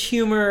 British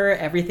humor,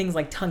 everything's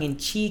like tongue in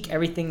cheek,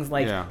 everything's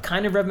like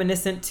kind of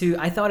reminiscent to.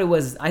 I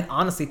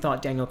honestly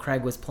thought Daniel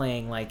Craig was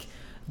playing like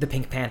the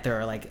Pink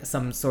Panther or like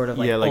some sort of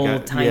like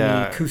old-timey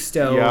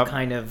Cousteau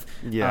kind of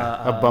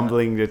a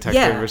bumbling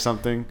detective or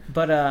something.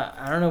 But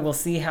I don't know, we'll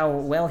see how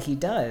well he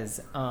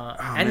does.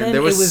 Then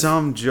there was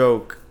some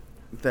joke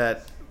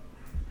that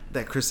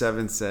Chris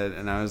Evans said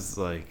and I was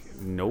like,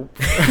 nope.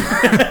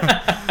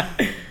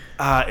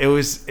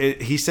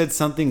 He said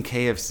something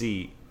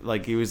KFC,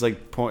 like he was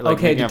like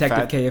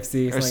Detective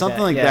KFC or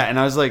something like that, and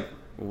I was like,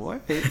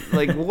 what?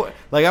 Like what?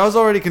 Like I was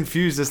already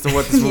confused as to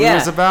what this movie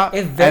was about,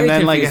 and then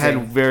confusing. Like it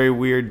had very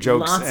weird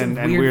jokes and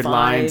weird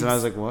lines, and I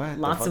was like, what?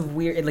 Lots of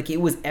weird, like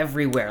it was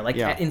everywhere. Like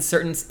in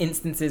certain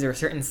instances or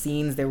certain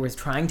scenes, there was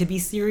trying to be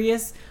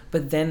serious,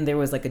 but then there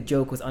was like a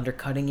joke was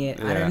undercutting it.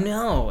 I don't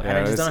know.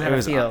 I just don't know how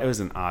to feel. It was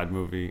an odd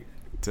movie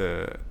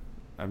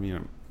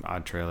an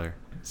odd trailer.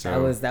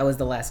 So that was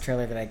the last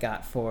trailer that I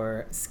got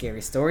for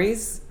Scary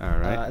Stories. All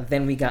right.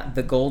 Then we got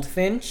The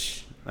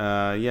Goldfinch.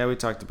 We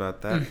talked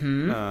about that.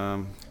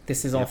 Mm-hmm.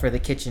 This is all for the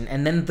kitchen.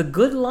 And then The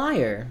Good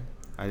Liar.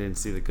 I didn't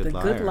see The Good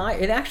Liar. The Good Liar.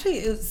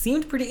 It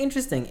seemed pretty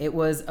interesting. It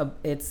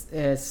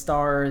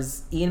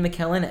stars Ian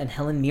McKellen and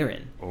Helen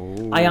Mirren.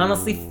 Oh. I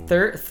honestly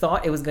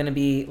thought it was going to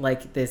be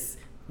like this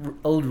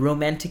old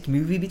romantic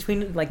movie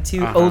between like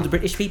two old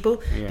British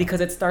people because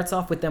it starts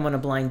off with them on a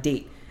blind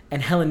date.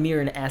 And Helen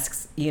Mirren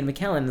asks Ian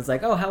McKellen, is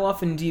like, oh, how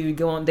often do you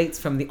go on dates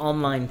from the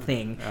online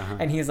thing?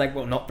 And he's like,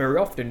 well, not very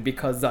often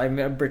because I'm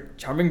a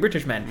charming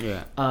British man.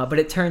 Yeah. But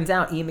it turns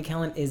out Ian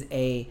McKellen is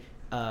a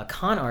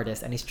con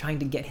artist and he's trying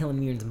to get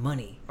Helen Mirren's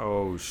money.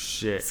 Oh,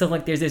 shit. So,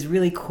 like, there's this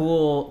really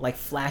cool, like,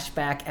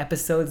 flashback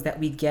episodes that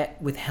we get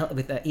with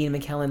Ian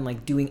McKellen,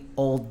 like, doing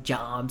old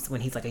jobs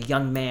when he's, like, a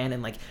young man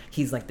and, like,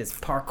 he's, like, this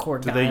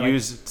parkour guy. Do they like,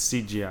 use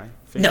CGI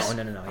face? No.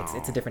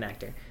 It's a different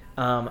actor.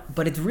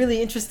 But it's really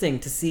interesting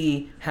to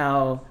see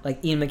how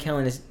like Ian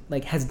McKellen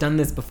has done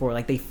this before.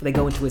 Like they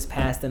go into his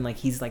past and like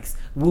he's like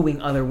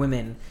wooing other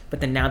women, but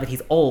then now that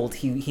he's old,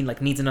 he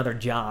like needs another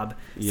job.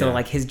 Yeah. So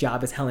like his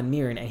job is Helen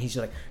Mirren, and he's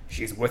just like,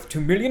 she's worth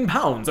 £2 million.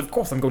 Of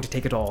course I'm going to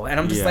take it all. And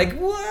I'm just like,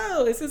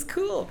 whoa, this is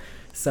cool.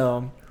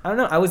 So I don't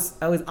know. I was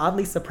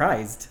oddly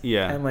surprised.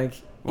 Yeah. And like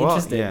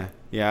interested.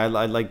 Yeah. I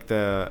like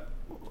the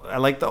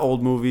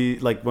old movie,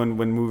 like when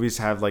movies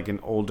have like an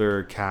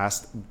older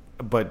cast.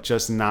 But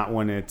just not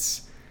when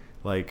it's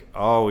like,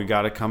 oh, we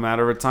got to come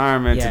out of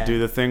retirement to do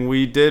the thing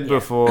we did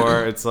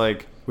before. It's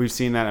like we've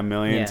seen that a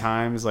million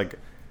times, like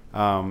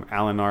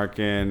Alan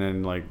Arkin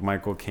and like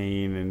Michael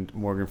Caine and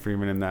Morgan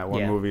Freeman in that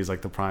one movie is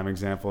like the prime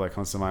example that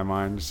comes to my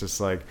mind. It's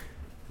just like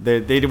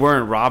they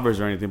weren't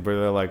robbers or anything, but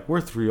they're like, we're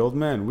three old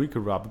men, we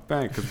could rob a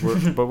bank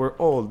but we're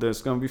old.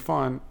 It's gonna be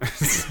fun.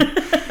 It's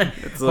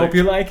like, hope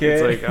you like it.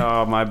 It's like,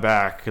 oh, my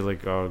back.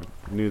 Like, oh,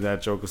 knew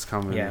that joke was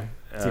coming. Yeah,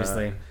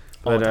 seriously.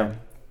 But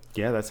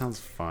yeah, that sounds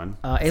fun.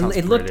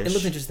 It looked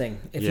interesting.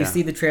 If you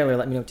see the trailer,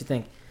 let me know what you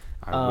think.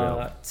 I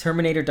will.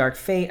 Terminator Dark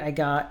Fate, I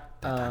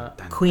got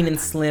Queen and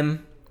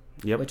Slim,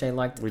 which I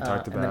liked. We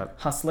talked about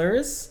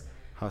Hustlers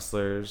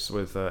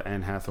with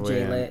Anne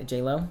Hathaway.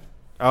 J-Lo.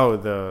 Oh,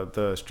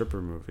 the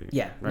stripper movie.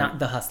 Yeah, right? Not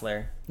The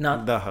Hustler.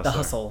 Not The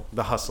Hustle.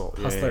 The Hustle.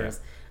 Yeah, Hustlers.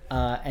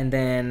 Yeah. And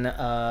then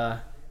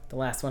the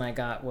last one I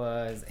got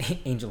was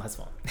Angel Has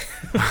Fallen,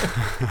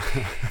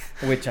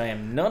 which I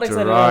am not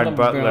excited about. Gerard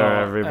Butler,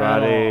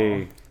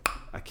 everybody.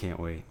 I can't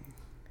wait.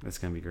 It's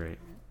gonna be great.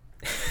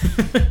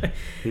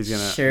 He's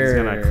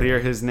gonna clear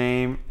his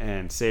name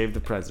and save the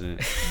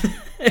president,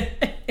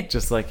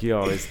 just like he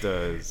always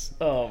does.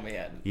 Oh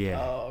man. Yeah.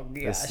 Oh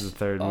gosh. This is the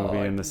third movie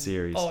in the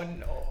series. Oh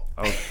no.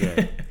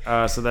 Okay.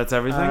 So that's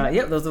everything.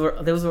 Yep.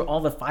 Those were all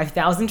the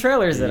 5,000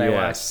 trailers that I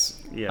watched.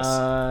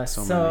 Yes.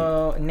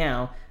 So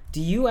now,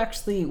 do you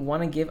actually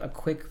want to give a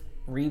quick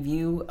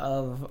review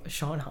of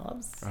Shaw and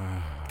Hobbs?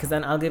 Because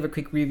then I'll give a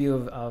quick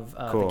review of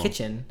cool. The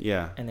Kitchen.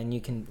 Yeah. And then we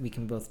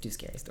can both do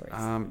Scary Stories.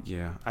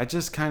 Yeah. I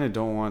just kind of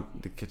don't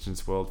want The Kitchen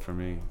spoiled for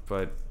me,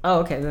 but. Oh,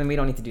 okay. Then we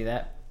don't need to do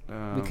that.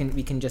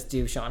 We can just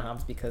do Shaw and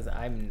Hobbs because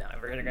I'm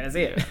never gonna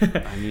see it.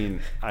 I mean,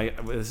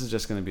 this is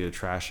just gonna be a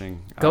trashing.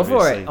 Go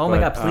for it. Oh my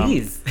god,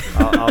 please.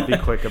 I'll be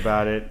quick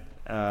about it.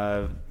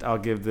 I'll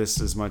give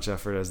this as much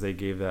effort as they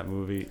gave that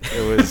movie.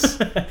 It was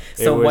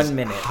 1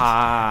 minute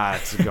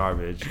hot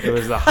garbage. It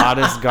was the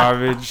hottest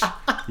garbage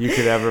you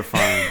could ever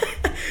find.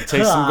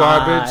 Take some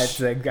garbage, It's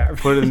a garbage.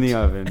 put it in the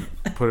oven,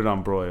 put it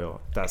on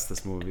broil. That's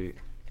this movie.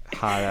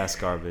 Hot ass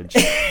garbage.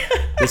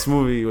 This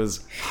movie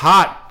was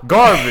hot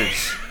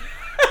garbage.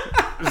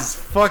 It was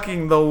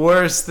fucking the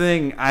worst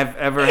thing I've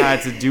ever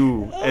had to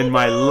do in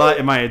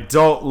my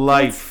adult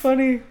life. That's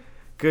funny.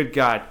 Good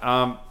God.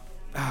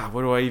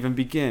 Where do I even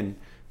begin?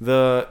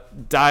 The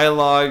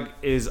dialogue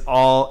is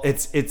all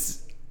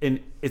it's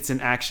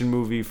an action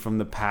movie from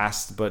the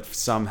past, but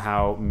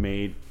somehow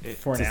made it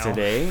For to now.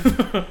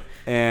 today.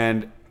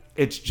 And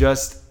it's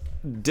just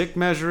dick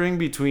measuring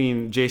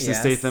between Jason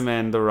Statham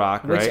and The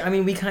Rock, right? Which, I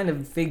mean, we kind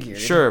of figured.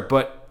 Sure,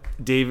 but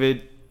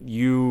David,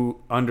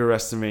 you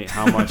underestimate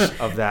how much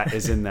of that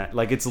is in that.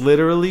 Like, it's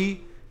literally,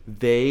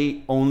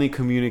 they only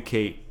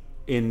communicate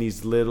in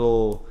these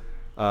little,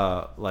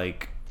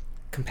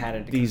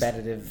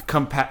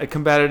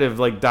 combative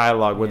like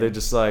dialogue where they're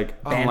just like,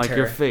 I don't like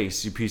your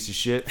face, you piece of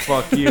shit,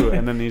 fuck you.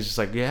 And then he's just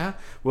like, yeah,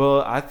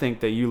 well, I think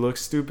that you look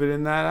stupid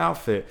in that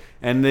outfit.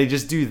 And they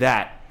just do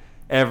that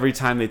every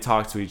time they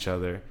talk to each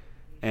other.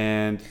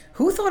 And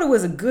who thought it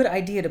was a good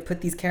idea to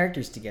put these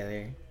characters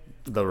together?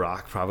 The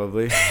Rock,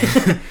 probably.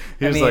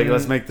 He was like,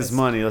 let's make this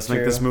money, let's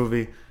make this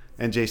movie.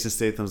 And Jason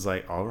Statham's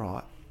like, all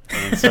right.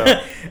 And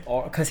so,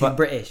 because he's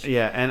British.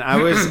 Yeah, and I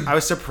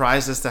was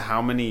surprised as to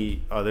how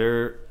many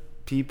other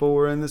people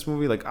were in this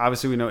movie. Like,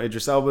 obviously we know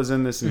Idris Elba's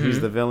in this, and he's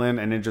the villain,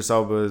 and Idris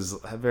Elba is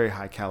a very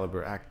high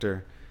caliber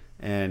actor,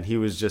 and he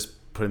was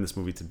just put in this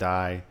movie to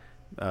die,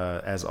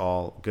 as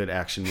all good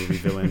action movie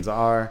villains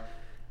are.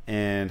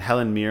 And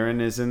Helen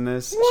Mirren is in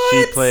this. What?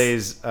 She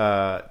plays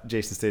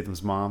Jason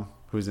Statham's mom,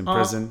 who's in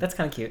prison. That's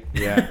kind of cute.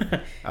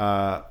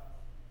 Yeah.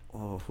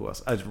 Who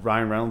else?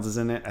 Ryan Reynolds is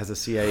in it as a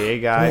CIA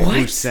guy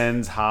who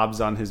sends Hobbs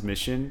on his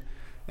mission,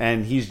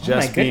 and he's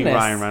just being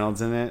Ryan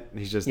Reynolds in it.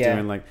 He's just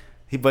doing like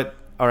But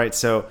all right.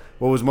 So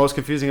what was most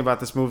confusing about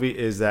this movie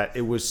is that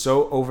it was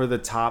so over the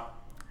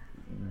top,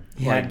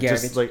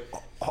 just like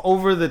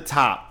over the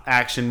top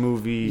action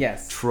movie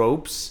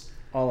tropes,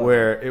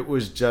 where it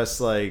was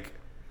just like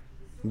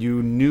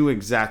you knew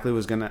exactly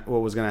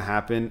what was gonna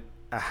happen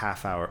a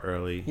half hour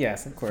early.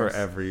 Yes, of course. For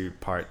every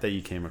part that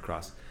you came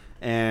across,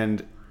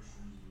 and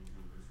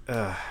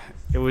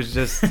it was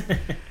just.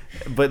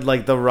 But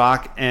like The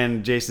Rock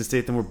and Jason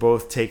Statham were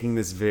both taking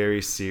this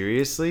very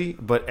seriously,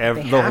 but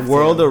the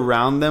world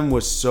around them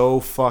was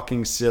so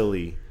fucking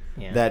silly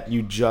that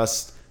you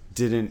just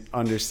didn't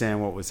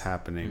understand what was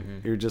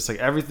happening. You're just like,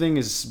 everything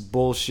is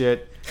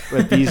bullshit,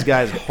 but these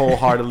guys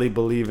wholeheartedly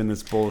believe in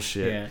this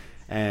bullshit,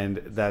 and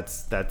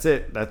that's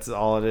it. That's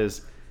all it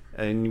is.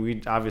 And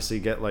we obviously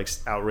get like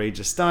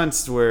outrageous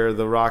stunts where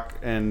The Rock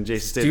and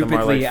Jason Statham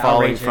are like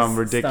falling from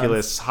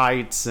ridiculous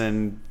heights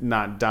and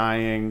not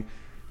dying.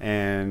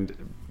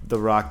 And The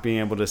Rock being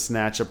able to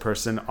snatch a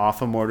person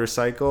off a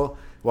motorcycle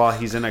while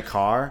he's in a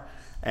car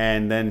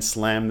and then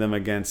slam them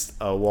against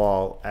a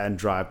wall and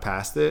drive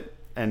past it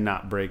and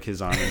not break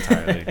his arm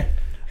entirely.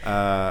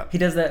 He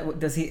does that.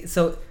 Does he?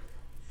 So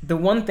the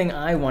one thing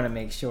I want to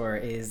make sure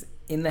is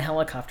in the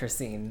helicopter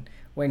scene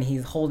when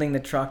he's holding the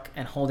truck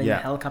and holding the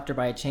helicopter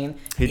by a chain.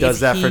 He does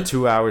that for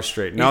 2 hours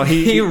straight. No, is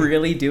he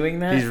really doing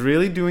that? He's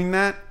really doing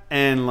that,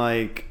 and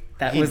like.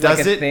 That was like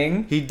a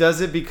thing? He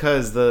does it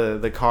because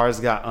the cars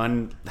got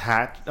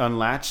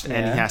unlatched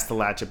and he has to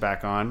latch it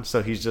back on.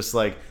 So he's just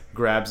like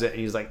grabs it and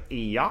he's like,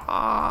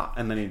 yeah,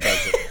 and then he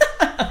does it.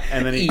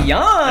 And then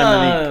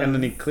and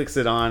then he clicks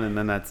it on, and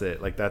then that's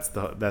it. Like that's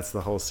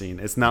the whole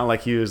scene. It's not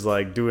like he was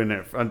like doing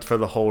it for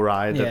the whole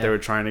ride that they were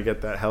trying to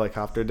get that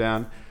helicopter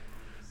down.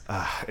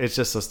 It's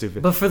just so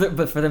stupid. But for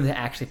them to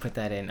actually put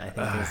that in, I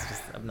think it's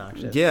just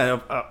obnoxious. Yeah,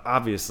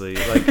 obviously,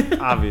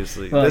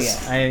 obviously. Well,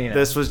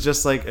 this was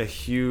just like a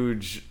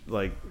huge,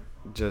 like,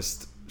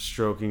 just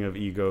stroking of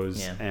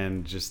egos,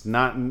 and just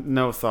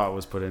no thought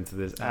was put into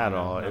this at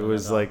all. It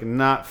was like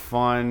not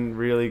fun,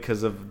 really,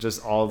 because of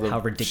just all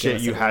the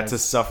shit you had to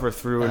suffer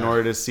through in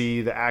order to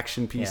see the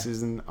action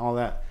pieces and all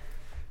that.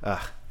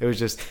 It was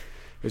just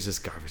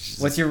garbage.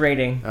 What's your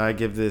rating? I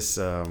give this.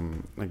 How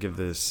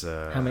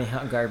many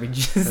hot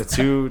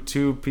garbages?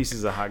 Two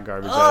pieces of hot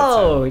garbage.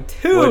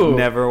 Two. Would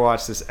never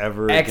watch this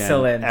ever again.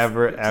 Excellent.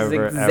 Ever.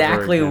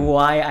 Exactly ever again.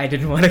 Why I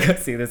didn't want to go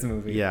see this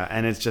movie. Yeah,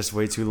 and it's just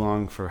way too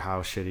long for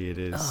how shitty it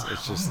is.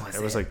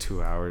 It was like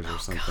 2 hours or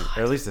something. God.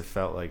 Or at least it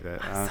felt like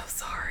that. I'm so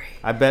sorry.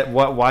 I bet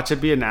watch it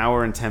be an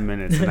hour and 10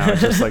 minutes, and I was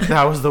just like,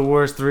 that was the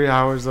worst 3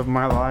 hours of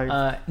my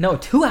life. No,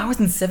 2 hours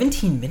and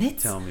 17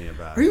 minutes. Tell me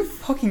about it. Are you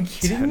fucking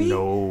kidding me?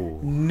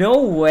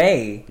 No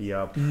way.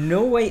 Yep.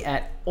 No way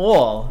at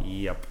all.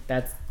 Yep.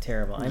 That's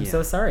terrible. I'm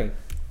so sorry.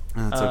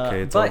 That's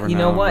okay. It's but over you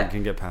now. know what? We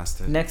can get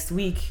past it. Next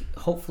week,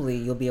 hopefully,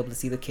 you'll be able to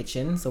see The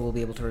Kitchen, so we'll be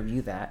able to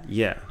review that.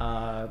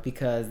 Yeah.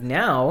 Because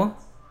now,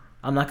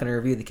 I'm not going to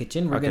review The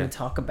Kitchen. We're going to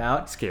talk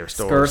about Scare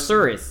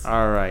Stories.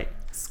 All right.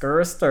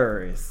 Scare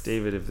Stories.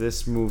 David, if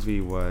this movie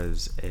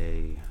was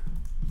a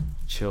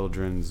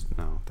children's...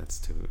 No, that's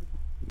too...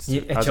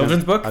 A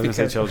children's book? I was going to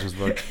say children's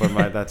book,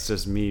 but that's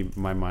just me.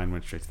 My mind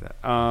went straight to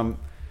that.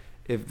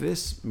 If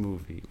this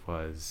movie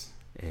was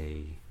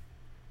a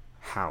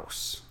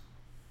house,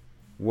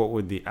 what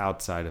would the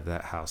outside of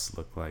that house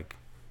look like?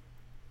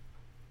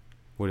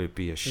 Would it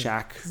be a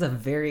shack? This is a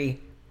very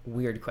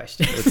weird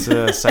question. It's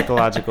a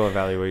psychological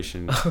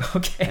evaluation.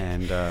 Okay.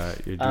 And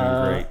you're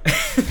doing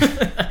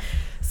great.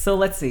 So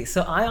let's see.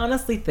 So I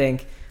honestly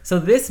think, so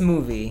this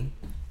movie,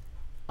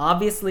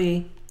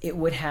 obviously it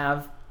would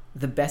have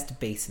the best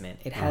basement.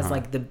 It has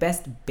like the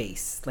best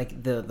base,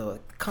 like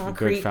the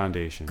concrete.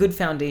 Good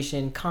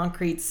foundation.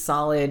 Concrete,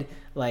 solid,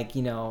 like,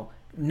 you know,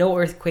 no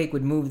earthquake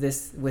would move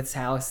this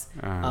house.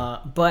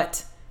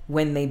 But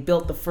when they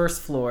built the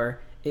first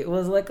floor, it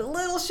was like a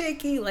little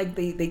shaky. Like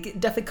they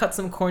definitely cut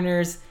some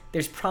corners.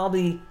 There's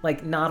probably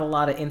like not a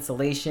lot of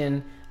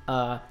insulation.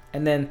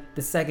 And then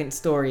the second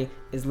story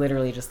is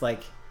literally just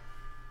like,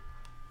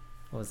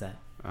 what was that?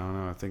 I don't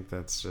know. I think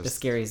that's just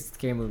scary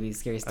movies,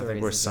 scary stories. I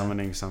think we're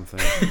summoning something.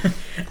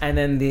 And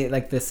then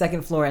the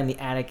second floor and the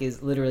attic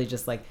is literally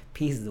just like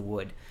pieces of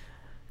wood,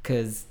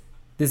 because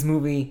this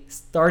movie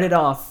started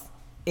off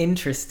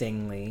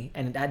interestingly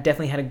and it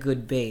definitely had a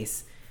good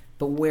base,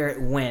 but where it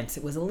went,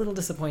 it was a little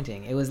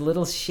disappointing. It was a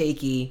little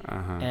shaky,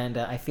 and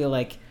I feel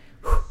like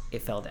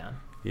it fell down.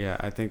 Yeah,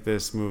 I think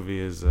this movie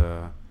is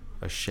a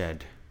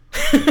shed.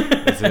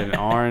 Is it an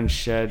orange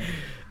shed?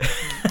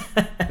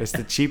 It's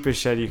the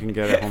cheapest shed you can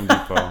get at Home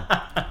Depot,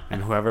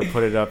 and whoever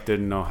put it up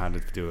didn't know how to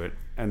do it,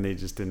 and they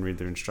just didn't read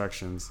their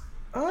instructions.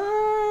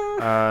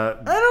 I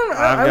don't know.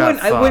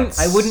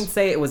 I wouldn't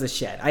say it was a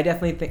shed. I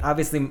definitely think,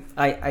 obviously,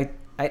 I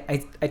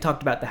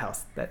talked about the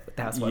house that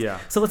the house was. Yeah.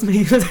 So let's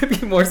be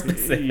more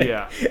specific.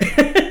 Yeah.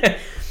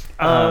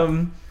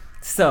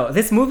 So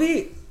this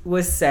movie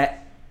was set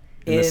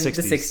in the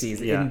 60s.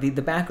 Yeah. In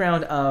the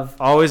background of...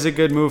 Always a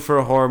good move for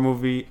a horror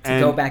movie. To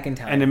go back in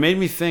time. And it made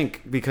me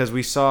think, because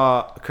we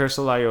saw Curse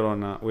of La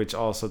Llorona, which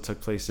also took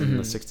place in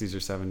the 60s or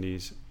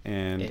 70s.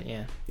 And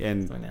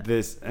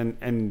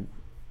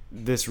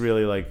this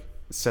really like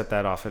set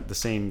that off at the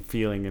same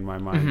feeling in my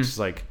mind. Just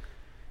like,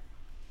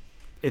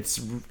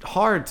 it's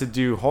hard to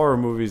do horror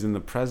movies in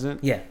the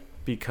present. Yeah.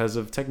 Because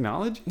of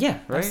technology. Yeah,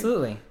 right?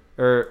 Absolutely.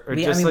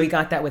 We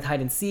got that with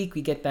Hide and Seek.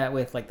 We get that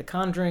with like The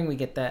Conjuring. We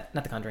get that,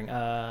 not The Conjuring,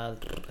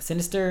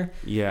 Sinister.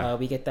 Yeah.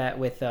 We get that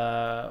with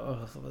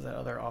what was that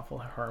other awful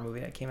horror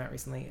movie that came out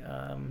recently?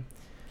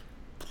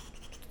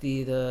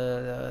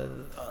 The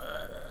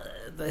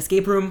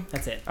Escape Room.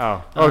 That's it.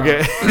 Oh,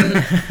 okay.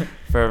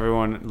 For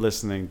everyone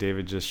listening,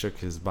 David just shook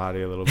his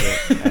body a little bit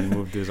and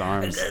moved his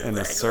arms in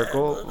a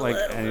circle, like,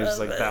 and he was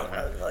like, that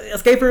one.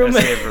 Escape Room.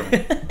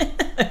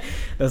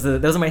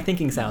 Those are my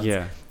thinking sounds.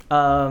 Yeah.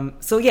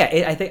 So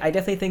yeah, I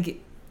definitely think,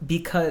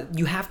 because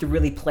you have to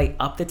really play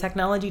up the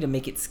technology to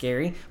make it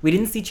scary. We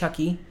didn't see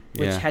Chucky,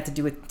 which had to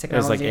do with technology. It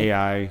was like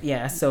AI.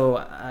 Yeah, so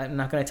I'm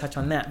not going to touch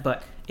on that,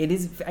 but it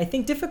is, I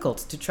think, difficult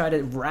to try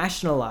to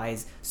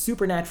rationalize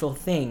supernatural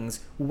things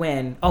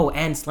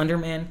and Slender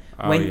Man,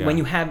 when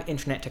you have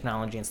internet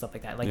technology and stuff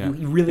like that. Like you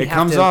really have to... It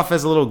comes off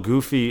as a little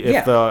goofy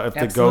if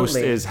the ghost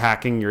is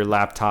hacking your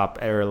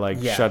laptop or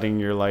like shutting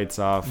your lights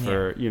off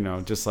or, you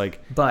know, just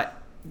like... But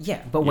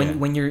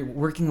when you're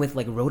working with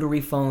like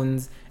rotary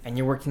phones and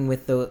you're working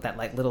with that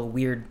like little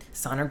weird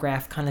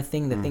sonograph kind of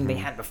thing, the thing they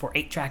had before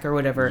 8-track or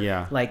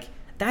whatever, like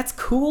that's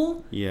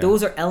cool. Yeah.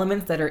 Those are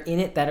elements that are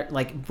in it that are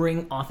like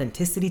bring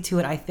authenticity to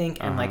it, I think,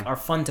 and like are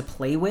fun to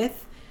play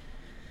with.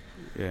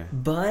 Yeah.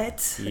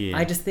 But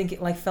I just think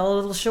it like fell a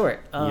little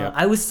short.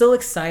 I was so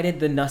excited.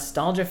 The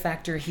nostalgia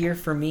factor here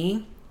for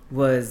me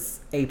was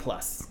A+.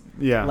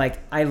 Yeah. Like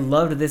I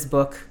loved this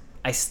book.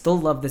 I still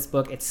love this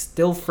book. It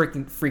still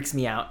freaking freaks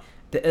me out.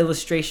 The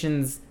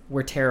illustrations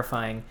were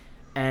terrifying,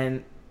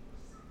 and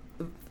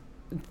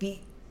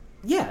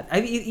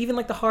even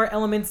like the horror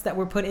elements that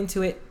were put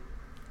into it,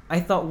 I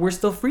thought were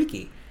still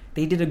freaky.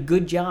 They did a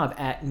good job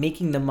at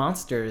making the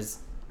monsters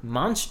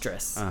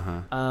monstrous.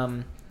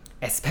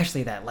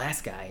 Especially that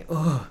last guy.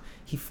 Oh,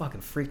 he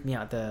fucking freaked me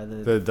out.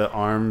 The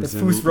arms, the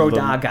Fus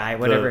Roda guy,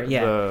 whatever.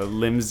 The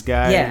limbs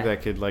guy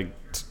that could like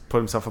put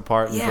himself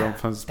apart and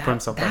put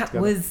himself back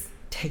together.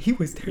 He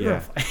was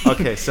terrifying. Yeah.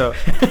 Okay, so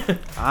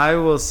I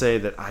will say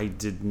that I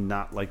did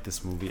not like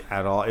this movie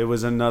at all. It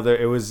was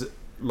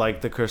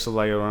like The Curse of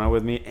La Llorona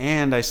with me,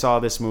 and I saw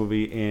this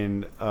movie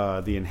in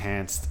the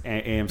enhanced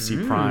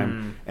AMC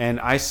Prime, and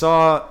I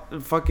saw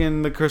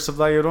fucking The Curse of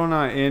La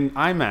Llorona in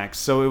IMAX.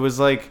 So it was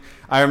like,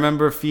 I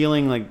remember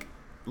feeling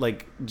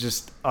like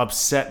just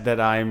upset that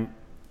I'm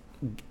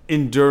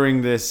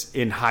enduring this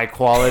in high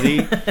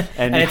quality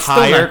and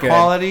higher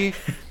quality.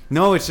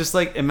 No, it's just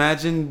like,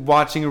 imagine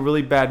watching a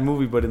really bad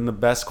movie, but in the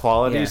best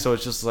quality. Yeah. So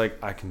it's just like,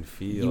 I can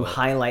feel. You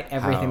highlight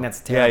everything that's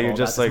terrible. Yeah, you're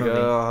just like,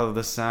 oh,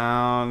 the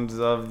sounds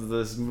of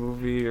this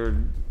movie are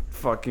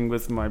fucking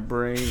with my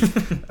brain.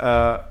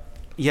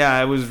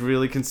 I was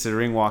really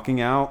considering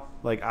walking out.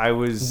 Like I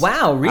was.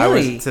 Wow, really?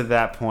 I was to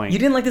that point. You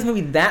didn't like this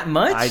movie that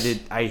much? I did.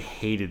 I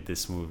hated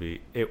this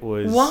movie. It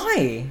was.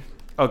 Why?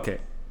 Okay,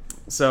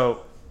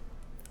 so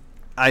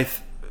at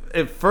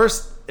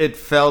first. It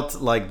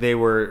felt like they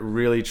were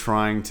really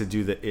trying to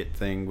do the It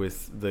thing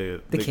with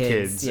the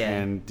kids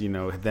and, you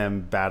know,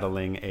 them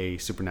battling a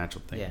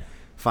supernatural thing. Yeah.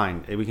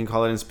 Fine. We can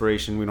call it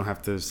inspiration. We don't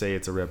have to say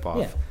it's a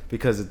ripoff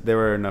because there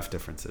were enough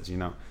differences, you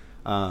know.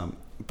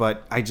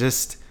 But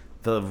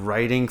the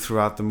writing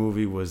throughout the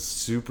movie was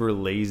super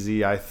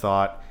lazy. I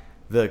thought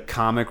the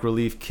comic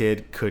relief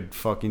kid could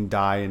fucking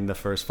die in the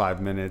first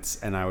 5 minutes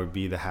and I would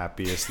be the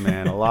happiest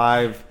man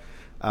alive.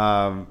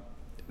 The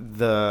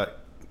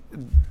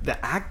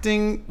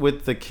acting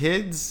with the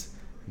kids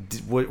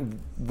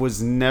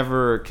was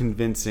never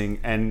convincing,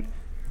 and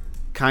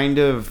kind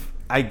of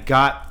I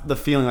got the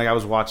feeling like I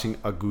was watching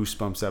a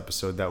Goosebumps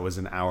episode that was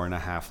an hour and a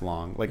half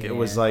long. Like it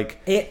was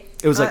like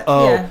those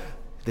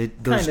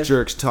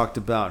jerks talked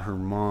about her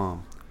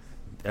mom.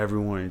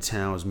 Everyone in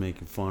town was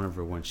making fun of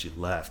her when she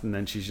left, and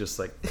then she's just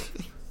like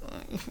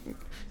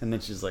and then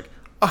she's like,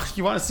 oh,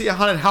 you want to see a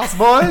haunted house,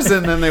 boys?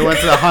 And then they went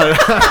to the haunted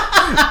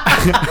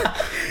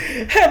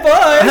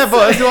Hey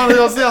boys, you want to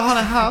go see a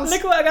haunted house?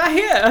 Look what I got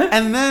here.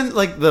 And then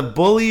like the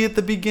bully at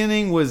the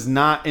beginning was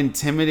not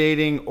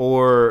intimidating,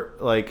 or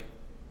like,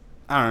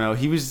 I don't know,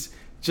 he was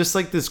just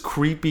like this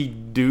creepy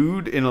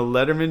dude in a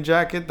Letterman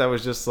jacket that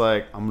was just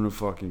like, I'm gonna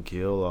fucking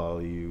kill all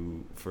of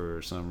you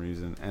for some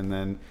reason. And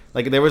then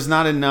like there was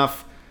not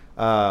enough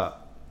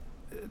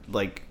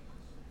like,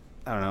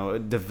 I don't know,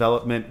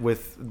 development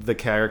with the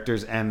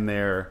characters and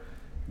their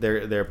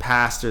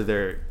past or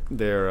their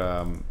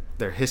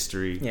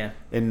history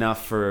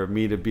enough for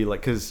me to be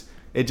like, because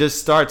it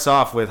just starts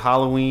off with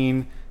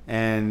Halloween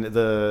and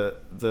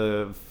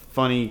the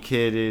funny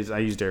kid is, I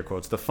used air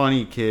quotes, the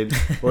funny kid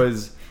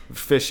was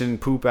fishing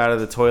poop out of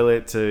the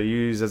toilet to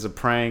use as a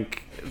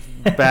prank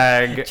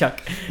bag.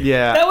 Chuck.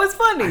 Yeah. That was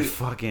funny. I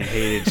fucking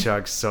hated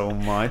Chuck so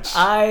much.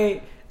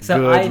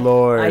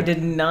 Lord.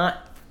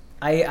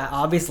 I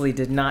obviously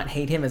did not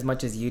hate him as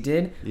much as you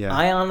did. Yeah.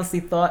 I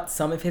honestly thought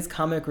some of his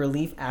comic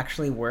relief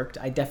actually worked.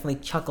 I definitely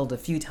chuckled a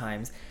few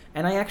times.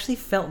 And I actually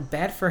felt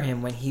bad for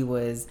him when he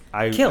was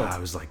killed. I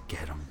was like,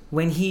 get him.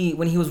 When he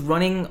was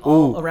running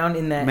all around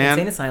in that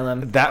insane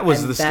asylum. That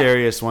was the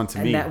scariest one to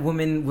me. And that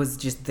woman was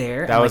just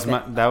there. That was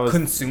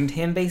consumed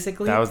him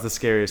basically. That was the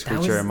scariest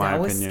creature in my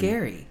opinion. That was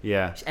scary.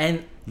 Yeah.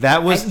 And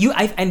that was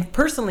and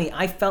personally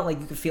I felt like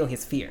you could feel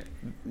his fear.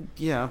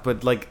 Yeah,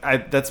 but like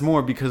that's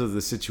more because of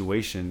the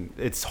situation.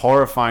 It's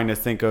horrifying to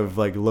think of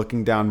like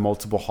looking down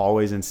multiple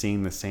hallways and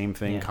seeing the same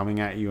thing coming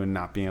at you and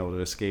not being able to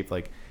escape,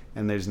 like,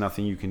 and there's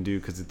nothing you can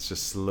do because it's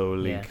just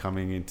slowly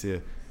coming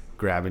into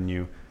grabbing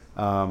you.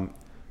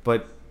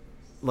 But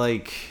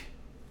like,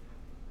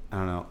 I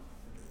don't know.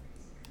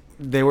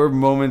 There were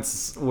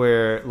moments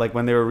where, like,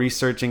 when they were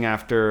researching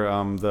after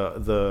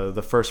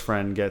the first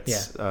friend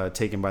gets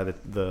taken by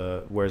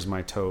the Where's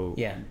My Toe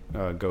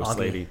ghost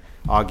lady.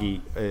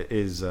 Augie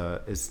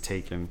is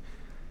taken.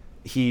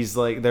 He's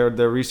like, they're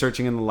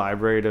researching in the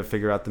library to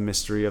figure out the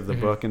mystery of the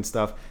book and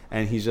stuff,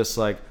 and he's just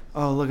like,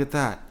 oh, look at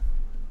that.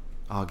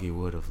 Augie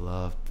would have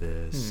loved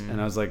this.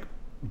 And I was like,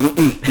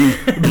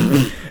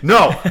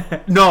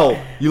 no,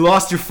 you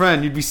lost your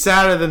friend. You'd be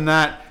sadder than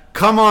that.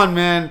 Come on,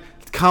 man.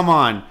 Come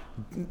on.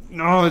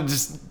 No,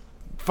 just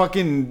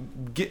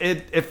fucking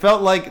it. It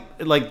felt like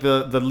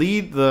the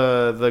lead,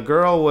 the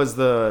girl was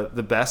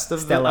the best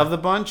of the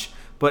bunch,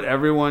 but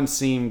everyone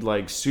seemed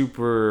like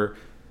super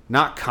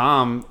not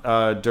calm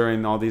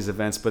during all these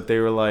events, but they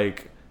were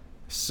like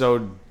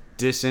so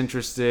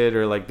disinterested,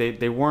 or like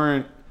they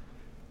weren't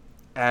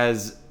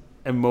as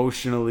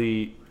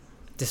emotionally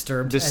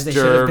disturbed as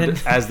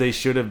they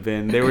should have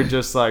been. They were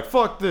just like,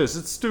 fuck this,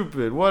 it's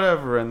stupid,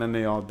 whatever, and then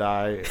they all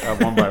die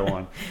one by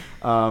one.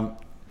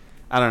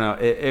 I don't know.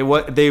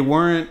 They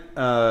weren't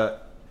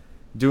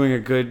doing a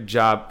good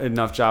job,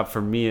 enough job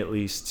for me at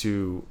least,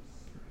 to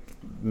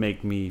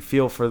make me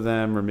feel for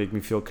them or make me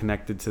feel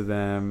connected to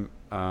them.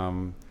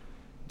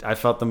 I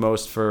felt the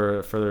most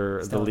for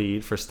the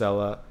lead, for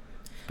Stella.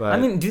 But, I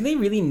mean, do they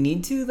really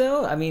need to,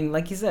 though? I mean,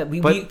 like you said,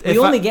 we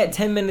only get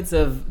 10 minutes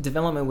of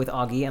development with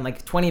Augie and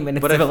like 20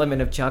 minutes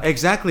development of Chuck.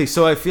 Exactly.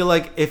 So I feel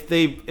like if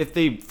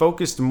they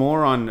focused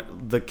more on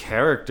the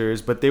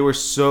characters, but they were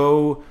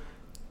so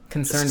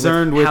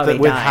concerned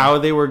with how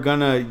they were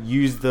gonna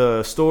use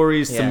the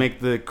stories to make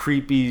the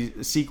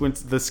creepy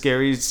sequence, the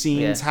scary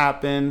scenes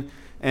happen,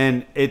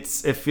 and it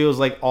feels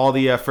like all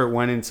the effort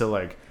went into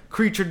like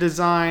creature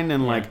design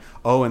and like,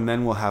 oh, and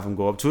then we'll have him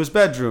go up to his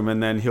bedroom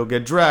and then he'll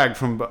get dragged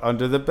from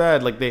under the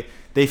bed. Like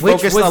they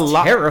focused a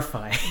lot.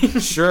 Terrifying.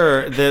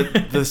 Sure,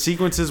 the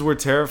sequences were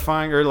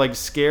terrifying or like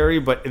scary,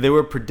 but they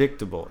were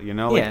predictable. You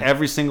know, like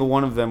every single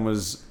one of them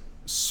was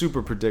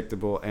super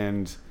predictable,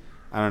 and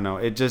I don't know.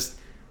 It just,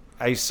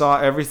 I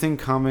saw everything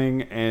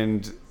coming,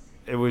 and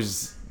it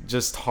was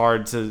just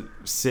hard to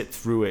sit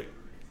through it,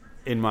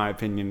 in my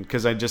opinion,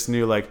 because I just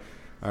knew like,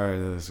 all right,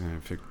 this is gonna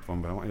pick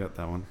one by one. Yep,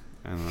 that one,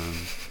 and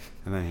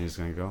then he's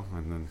gonna go,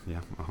 and then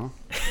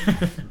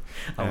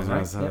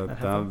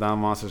that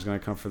monster's gonna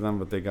come for them,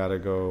 but they gotta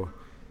go,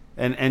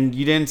 and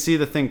you didn't see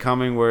the thing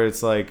coming where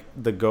it's like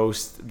the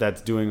ghost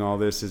that's doing all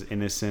this is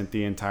innocent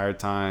the entire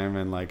time,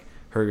 and like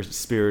her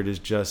spirit is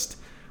just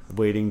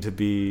waiting to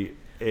be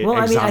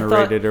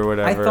exonerated or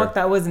whatever. I thought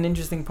that was an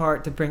interesting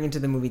part to bring into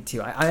the movie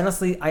too.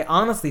 I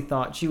honestly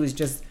thought she was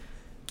just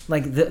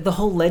like the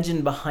whole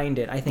legend behind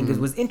it. I think it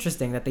was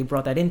interesting that they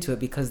brought that into it,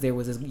 because there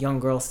was this young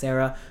girl,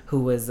 Sarah,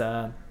 who was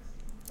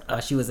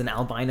She was an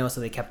albino,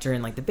 so they kept her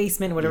in like the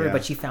basement or whatever, Yeah.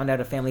 but she found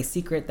out a family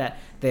secret that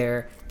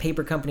their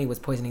paper company was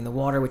poisoning the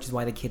water, which is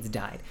why the kids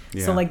died.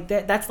 Yeah. So like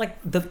that's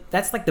like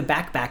the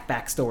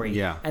back story.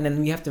 Yeah. And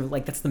then you have to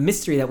like, that's the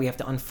mystery that we have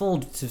to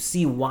unfold to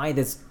see why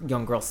this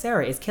young girl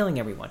Sarah is killing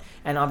everyone.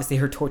 And obviously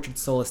her tortured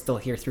soul is still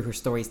here through her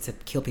stories to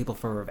kill people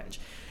for revenge.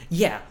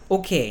 Yeah,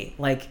 okay,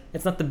 like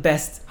it's not the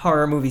best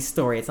horror movie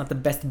story, it's not the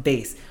best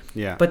base.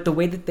 Yeah. But the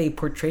way that they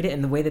portrayed it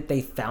and the way that they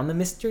found the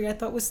mystery, I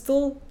thought was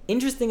still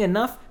interesting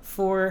enough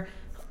for,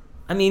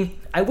 I mean,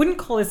 I wouldn't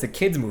call this a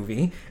kids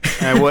movie.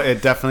 Well,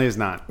 it definitely is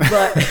not.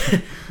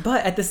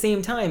 but at the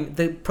same time,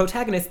 the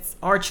protagonists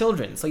are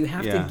children, so you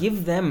have to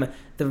give them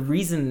the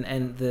reason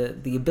and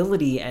the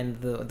ability and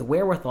the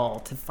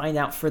wherewithal to find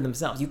out for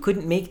themselves. You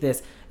couldn't make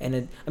this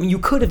you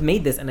could have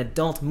made this an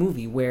adult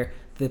movie where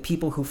the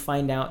people who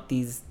find out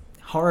these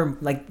horror,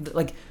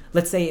 like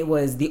let's say it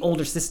was the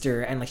older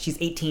sister and like she's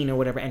 18 or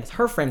whatever, and it's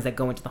her friends that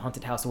go into the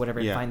haunted house or whatever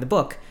and find the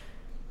book.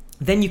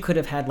 Then you could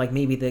have had like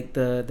maybe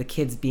the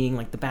kids being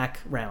like the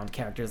background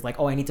characters, like,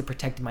 oh, I need to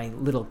protect my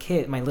little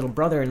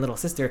brother and little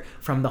sister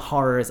from the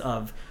horrors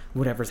of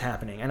whatever's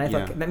happening. And I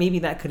thought that maybe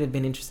that could have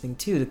been interesting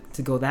too,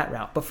 to go that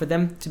route. But for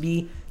them to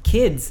be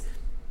kids,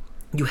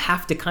 you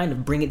have to kind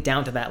of bring it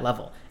down to that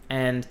level.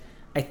 And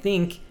I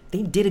think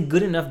they did a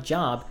good enough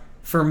job,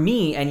 for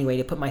me anyway,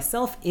 to put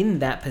myself in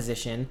that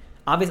position.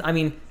 Obviously, I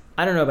mean,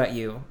 I don't know about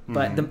you,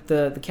 but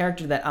the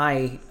character that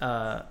I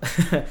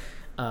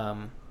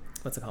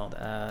what's it called?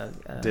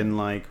 Didn't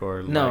like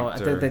or no,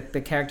 liked or...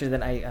 the character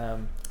that I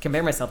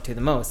compare myself to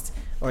the most,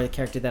 or the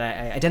character that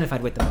I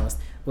identified with the most,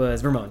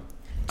 was Ramon,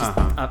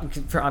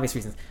 for obvious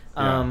reasons.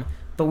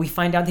 But we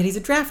find out that he's a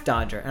draft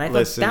dodger, and I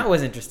thought that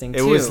was interesting too.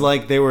 It was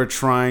like they were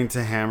trying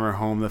to hammer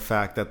home the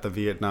fact that the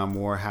Vietnam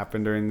War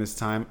happened during this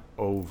time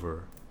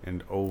over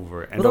and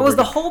over and over. Well, that was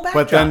the whole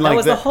backdrop. But then, like, that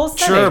was the whole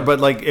setting. Sure, but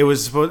like it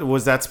was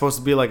that supposed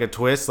to be like a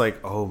twist?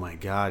 Like, oh my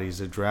God, he's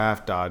a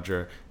draft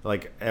dodger.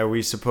 Like, are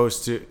we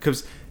supposed to?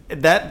 Because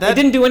that it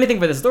didn't do anything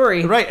for the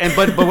story, right? And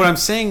but what I'm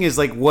saying is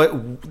like what.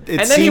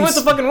 He went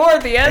to fucking war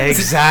at the end.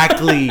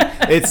 Exactly.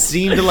 It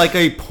seemed like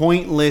a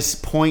pointless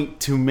point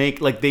to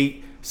make. Like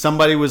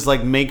somebody was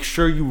like, make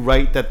sure you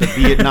write that the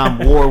Vietnam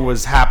War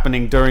was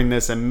happening during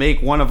this, and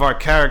make one of our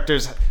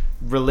characters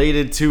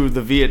related to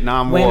the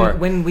Vietnam War.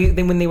 When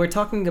they were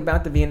talking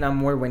about the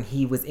Vietnam War, when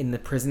he was in the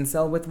prison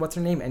cell with what's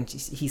her name, and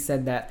he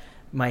said that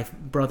my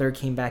brother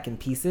came back in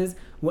pieces.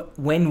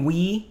 When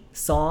we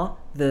saw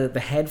the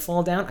head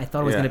fall down, I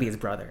thought it was going to be his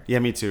brother. Yeah,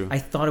 me too. I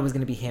thought it was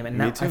going to be him, and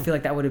I feel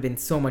like that would have been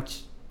so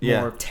much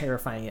more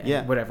terrifying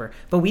and whatever.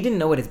 But we didn't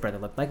know what his brother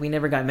looked like. We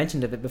never got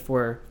mentioned of it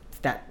before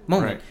that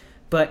moment. Right.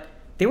 But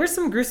there were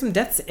some gruesome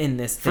deaths in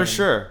this thing. For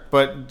sure.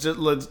 But just,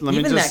 let me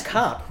even that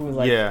cop who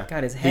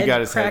got his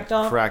head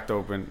cracked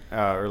open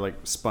or like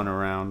spun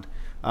around.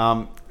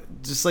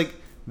 Just like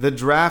the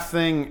draft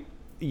thing,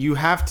 you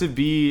have to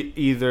be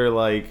either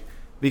like,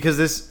 because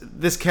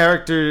this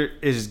character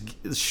is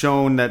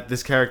shown that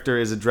this character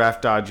is a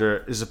draft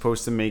dodger is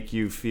supposed to make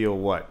you feel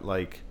what?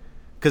 Like,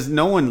 because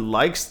no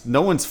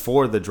one's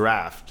for the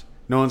draft.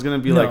 No one's gonna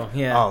be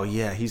oh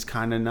yeah, he's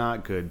kind of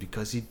not good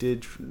because he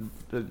did.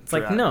 It's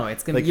like no,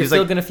 it's gonna. Like, you're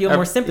still gonna feel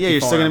more sympathy. Yeah,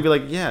 you're for still him. gonna be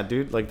like, yeah,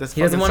 dude, like this.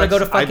 He doesn't want to go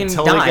to fucking die. I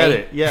totally get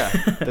it.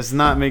 Yeah, does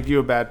not make you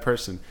a bad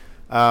person.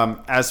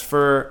 As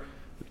for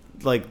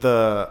like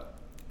the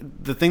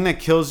thing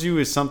that kills you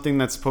is something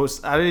that's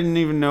supposed. I didn't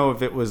even know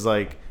if it was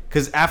like,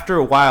 because after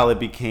a while it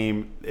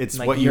became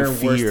like what you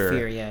fear. Worst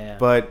fear. Yeah.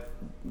 But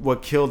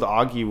what killed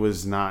Augie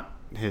was not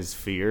his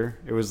fear.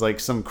 It was like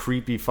some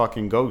creepy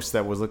fucking ghost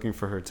that was looking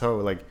for her toe.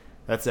 Like.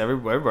 That's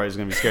everybody's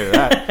gonna be scared of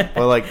that.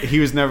 But like he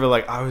was never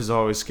like, I was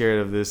always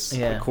scared of this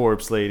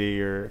corpse lady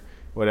or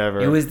whatever.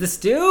 It was the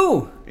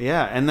stew.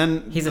 Yeah, and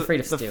then he's afraid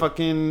of the stew.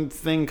 fucking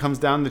thing comes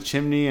down the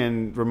chimney,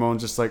 and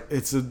Ramon's just like,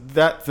 it's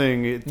that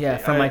thing.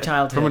 From my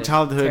childhood. From my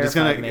childhood, it's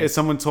gonna.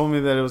 Someone told me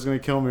that it was gonna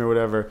kill me or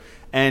whatever.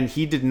 And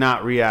he did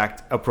not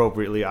react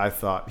appropriately, I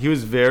thought. He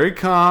was very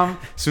calm.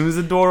 As soon as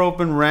the door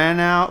opened, ran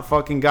out,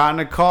 fucking got in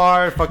a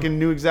car, fucking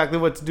knew exactly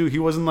what to do. He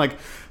wasn't like,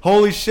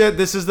 holy shit,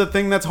 this is the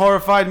thing that's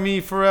horrified me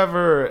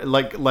forever.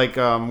 Like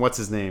what's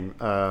his name?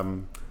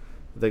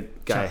 The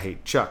guy I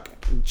hate, Chuck.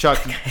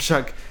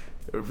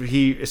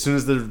 He, as soon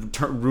as the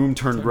room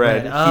turned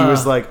red, he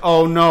was like,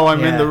 oh no,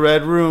 I'm in the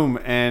red room.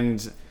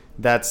 And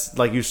that's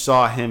like, you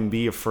saw him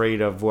be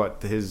afraid of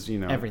what his,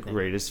 everything.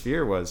 Greatest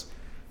fear was.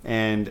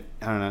 And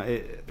I don't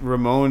know,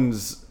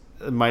 Ramon's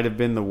might have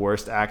been the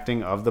worst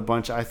acting of the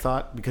bunch, I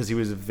thought, because he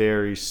was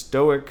very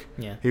stoic.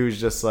 Yeah. He was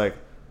just like,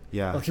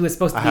 well, he was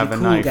supposed to be a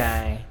cool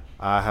guy.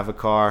 I have a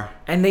car.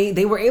 And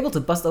they were able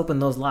to bust open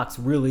those locks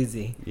real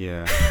easy.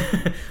 Yeah.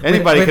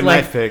 Anybody can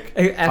knife pick.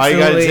 All you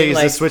gotta take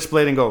is the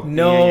switchblade and go.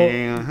 No,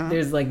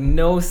 there's like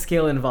no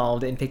skill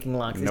involved in picking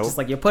locks. It's just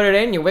like you put it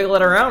in, you wiggle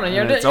it around,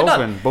 and it's you're open.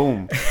 Done.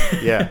 Boom.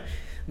 Yeah.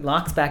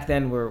 Locks back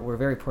then were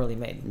very poorly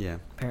made. Yeah.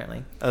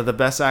 Apparently. The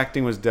best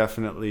acting was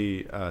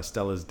definitely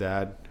Stella's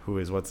dad. who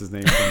is what's his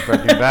name from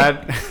Breaking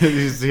Bad.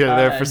 He's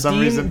there for some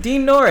reason.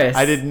 Dean Norris.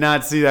 I did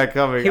not see that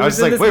coming. He I was was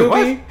in like, this wait,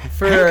 movie what?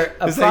 for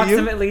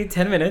approximately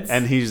 10 minutes.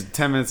 And he's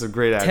 10 minutes of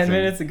great acting. 10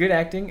 minutes of good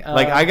acting.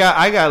 Like I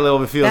got a little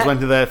bit feels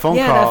went to that phone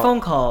call. Yeah, that phone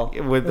call.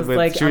 With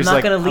like, she was I'm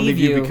not like, gonna leave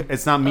you.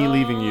 It's not me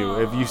leaving you.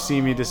 If you see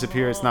me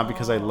disappear, it's not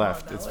because I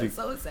left. It's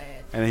so sad.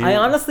 And I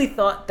honestly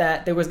thought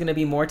that there was going to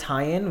be more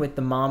tie-in with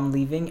the mom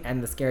leaving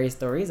and the scary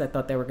stories. I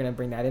thought they were going to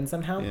bring that in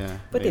somehow. Yeah,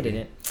 but they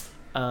didn't.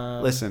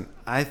 Listen,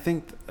 I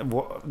think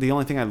the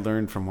only thing I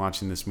learned from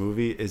watching this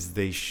movie is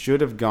they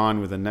should have gone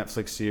with a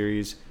Netflix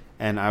series.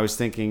 And I was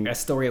thinking a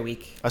story a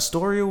week.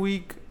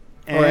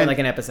 Or like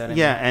an episode.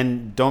 Yeah,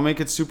 and don't make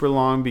it super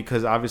long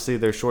because obviously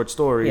they're short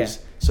stories.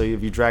 Yeah. So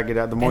if you drag it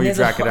out, the more you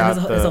drag it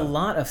out, there's a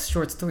lot of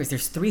short stories.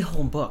 There's 3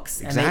 whole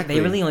books. Exactly. And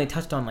they really only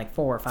touched on like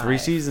 4 or 5. 3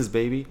 seasons,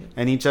 baby.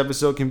 And each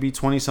episode can be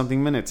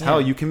 20-something minutes. Yeah.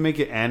 Hell, you can make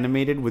it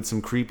animated with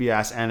some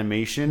creepy-ass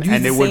animation.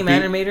 Use the same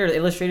animator or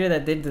illustrator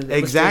that did the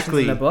illustrations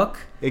in the book?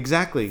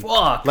 Exactly.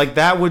 Fuck. Like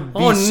that would be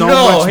much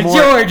more...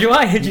 George,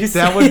 why did you say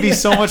that? Would be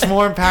so much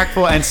more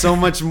impactful and so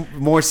much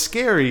more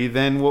scary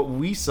than what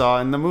we saw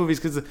in the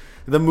movies because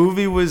the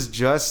movie was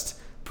just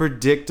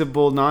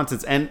predictable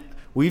nonsense. And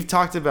we've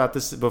talked about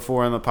this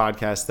before on the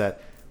podcast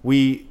that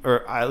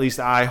or at least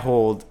I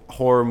hold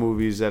horror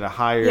movies at a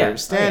higher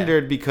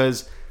standard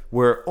because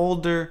we're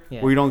older.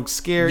 Yeah. We don't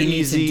scare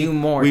easy. Need to do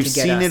more. We've to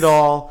get seen us. It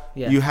all.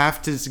 Yeah. You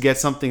have to get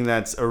something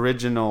that's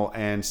original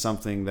and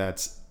something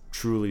that's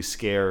truly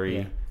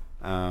scary.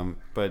 Yeah.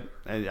 But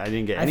I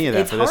didn't get any of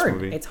that for this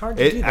movie. It's hard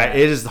to do that.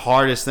 It is the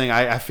hardest thing.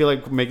 I feel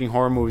like making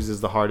horror movies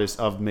is the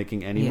hardest of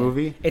making any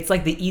movie. It's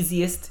like the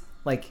easiest,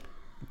 like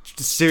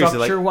seriously,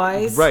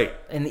 structure-wise, right?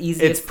 And the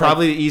easiest. It's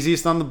probably the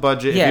easiest on the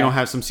budget if you don't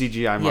have some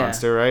CGI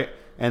monster, right?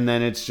 And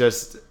then it's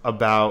just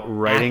about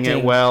writing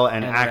it well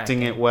and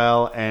acting it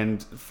well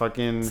and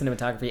fucking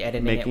cinematography,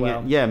 editing it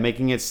well.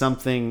 Making it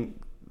something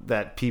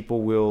that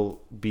people will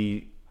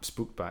be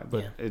spooked by.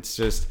 But it's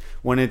just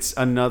when it's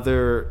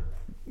another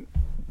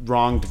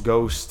wronged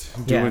ghost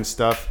doing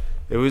stuff.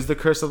 It was the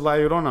Curse of La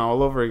Llorona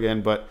all over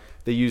again, but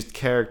they used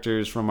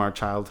characters from our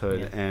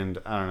childhood, and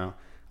I don't know.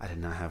 I did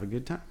not have a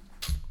good time.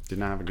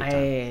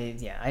 I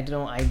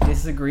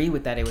disagree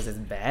with that. It was as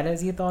bad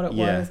as you thought it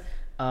was.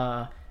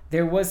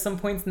 There was some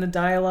points in the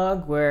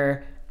dialogue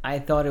where I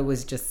thought it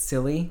was just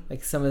silly.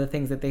 Like some of the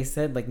things that they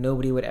said, like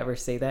nobody would ever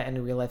say that in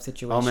a real life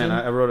situation. Oh man,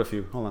 I wrote a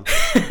few. Hold on.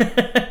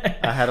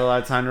 I had a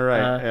lot of time to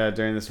write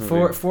during this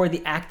movie. For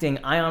the acting,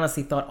 I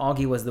honestly thought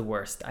Augie was the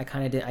worst. I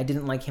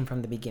didn't like him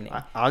from the beginning.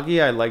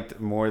 Augie I liked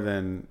more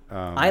than...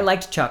 I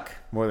liked Chuck.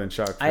 More than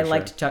Chuck, I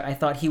liked Chuck. I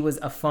thought he was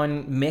a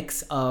fun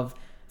mix of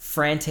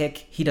frantic,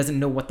 he doesn't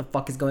know what the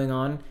fuck is going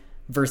on,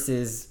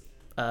 versus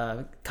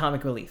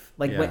comic relief.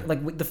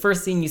 Like the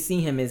first scene you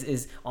see him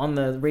is on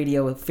the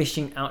radio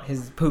fishing out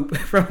his poop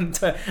from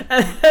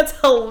that's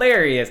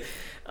hilarious.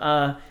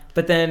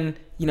 But then,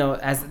 you know,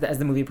 as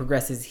the movie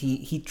progresses,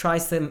 he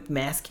tries to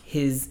mask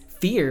his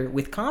fear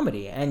with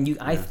comedy, and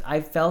I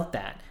felt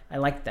that. I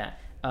liked that.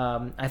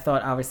 I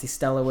thought obviously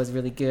Stella was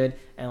really good,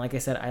 and like I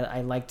said,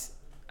 I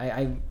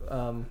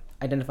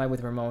identified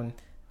with Ramon.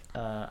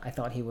 I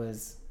thought he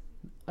was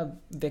a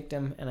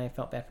victim, and I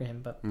felt bad for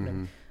him. But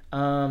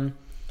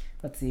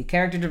let's see,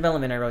 character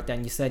development. I wrote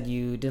down. You said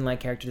you didn't like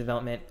character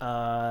development.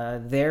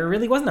 There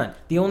really was none.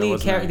 The only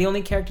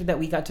character that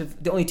we got to,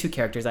 the only 2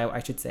 characters I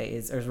should say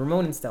is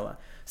Ramon and Stella.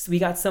 So we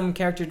got some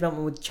character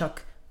development with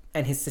Chuck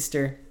and his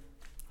sister,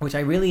 which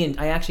I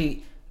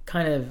actually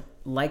kind of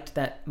liked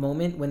that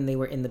moment when they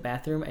were in the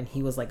bathroom and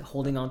he was like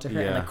holding on to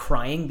her and like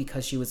crying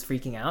because she was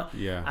freaking out.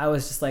 Yeah, I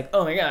was just like,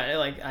 oh my god,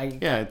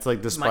 it's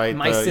like despite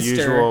my the sister,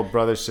 usual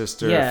brother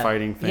sister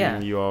fighting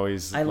thing, you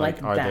always are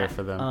there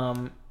for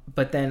them.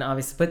 But then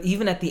obviously, but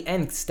even at the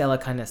end, Stella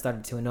kind of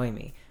started to annoy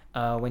me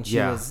when she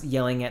was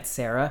yelling at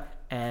Sarah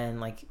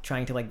and like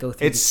trying to like go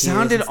through. It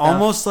sounded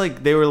almost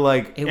like they were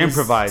like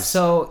improvise.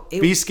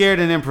 Be scared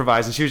and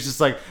improvise, and she was just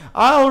like,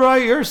 "I'll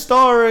write your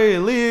story.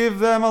 Leave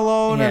them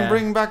alone and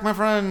bring back my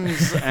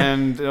friends."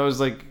 And I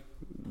was like,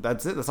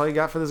 "That's it. That's all you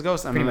got for this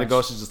ghost." And then the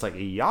ghost is just like,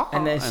 "Yeah,"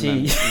 and then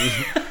she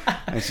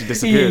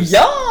disappears.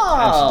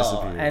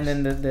 Yeah, and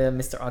then the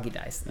Mr. Augie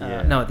dies.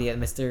 No, the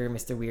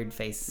Mr. Weird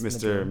Face.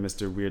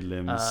 Mr. Weird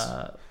Limbs.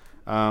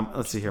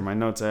 Let's see here. My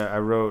notes. I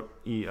wrote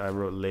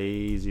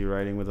lazy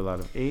writing with a lot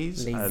of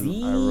A's. I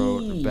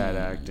wrote bad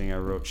acting. I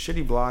wrote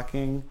shitty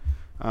blocking.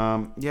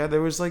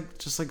 There was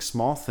just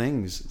small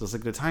things. Just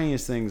like the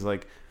tiniest things.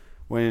 Like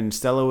when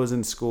Stella was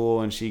in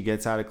school and she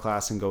gets out of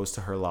class and goes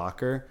to her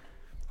locker.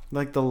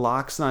 Like the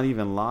lock's not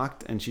even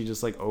locked, and she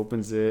just like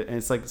opens it, and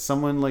it's like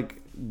someone like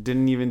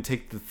didn't even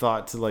take the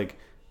thought to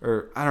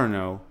or I don't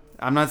know.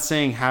 I'm not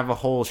saying have a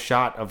whole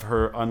shot of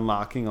her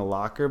unlocking a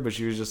locker, but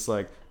she was just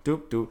like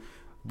doop doop.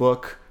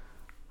 Book,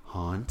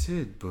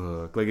 haunted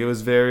book. Like it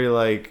was very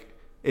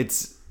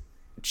it's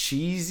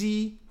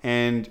cheesy,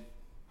 and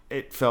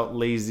it felt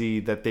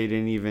lazy that they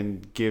didn't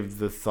even give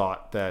the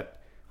thought that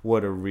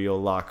what a real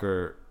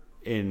locker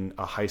in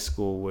a high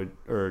school would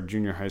or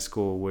junior high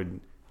school would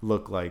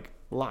look like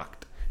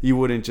locked. You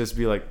wouldn't just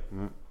be like,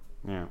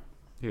 yeah,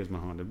 here's my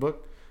haunted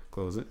book.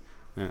 close it,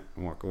 and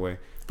walk away.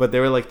 But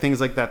there were like things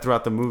like that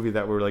throughout the movie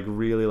that were like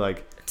really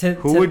like,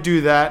 who would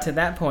do that? To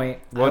that point,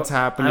 what's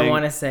happening? I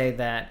want to say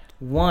that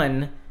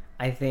one,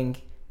 I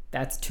think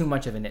that's too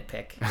much of a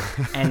nitpick,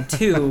 and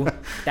two,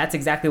 that's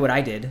exactly what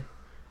I did.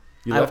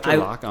 You left your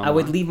lock on. I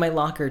would leave my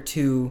locker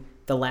to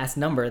the last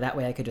number. That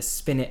way, I could just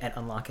spin it and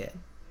unlock it.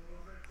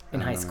 In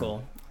high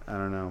school. I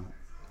don't know.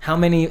 How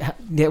many?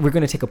 Yeah, we're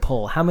going to take a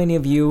poll. How many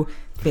of you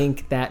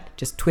think that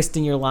just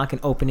twisting your lock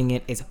and opening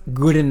it is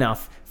good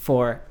enough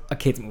for a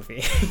kids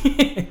movie?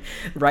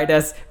 Write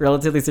us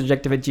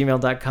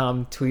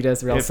relativelysubjective@gmail.com. Tweet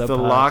us If the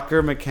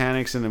locker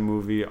mechanics in a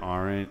movie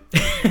aren't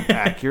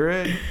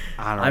accurate,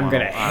 I'm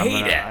gonna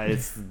hate it.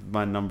 It's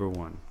my number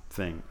one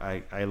thing.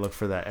 I look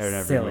for that in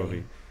every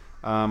movie.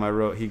 I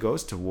wrote, he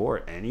goes to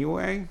war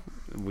anyway.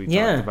 We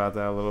talked about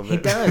that a little bit. He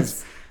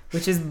does,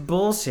 which is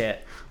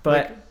bullshit.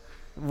 But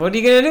what are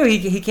you gonna do?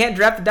 He can't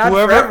draft the Dodge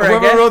forever.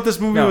 Whoever wrote this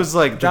movie was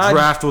like, the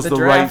draft was the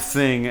right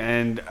thing,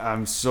 and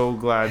I'm so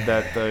glad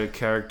that the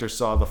character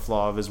saw the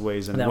flaw of his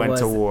ways and went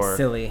to war.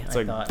 Silly. It's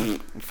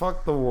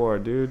fuck the war,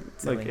 dude.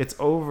 It's like, it's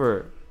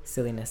over.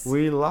 Silliness.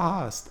 We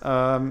lost.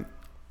 Let's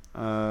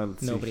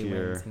Nobody see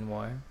here. wins in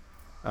war.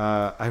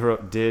 I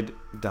wrote, did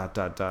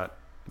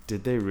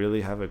they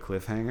really have a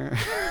cliffhanger?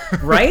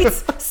 Right?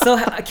 So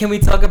can we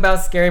talk about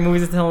Scary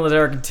Movies to Tell in the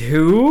Dark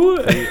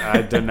 2?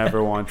 I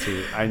never want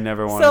to. I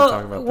never want to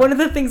talk about that. One of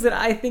the things that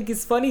I think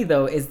is funny,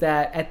 though, is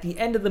that at the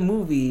end of the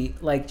movie,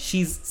 like,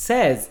 she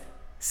says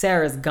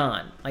Sarah's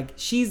gone. Like,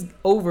 she's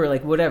over,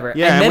 like, whatever.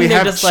 Yeah, and then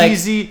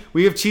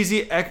we have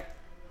cheesy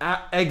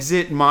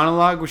exit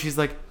monologue where she's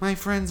like, my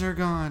friends are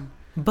gone.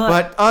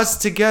 But us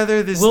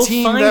together, this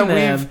team that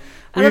we've...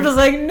 And I'm just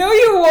like, no,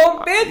 you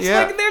won't, bitch.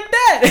 Yeah. Like, they're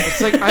dead. It's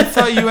like, I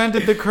thought you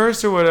ended the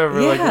curse or whatever.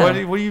 Yeah.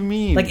 Like, what do you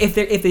mean? Like, if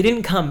they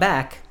didn't come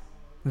back,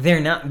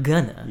 they're not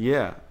gonna.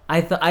 Yeah.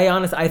 I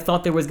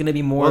thought there was gonna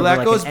be more. Well, that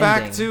of goes an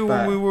back ending, to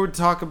when we were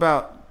talking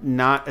about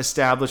not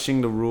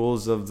establishing the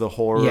rules of the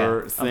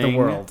horror thing of the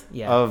world,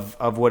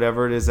 of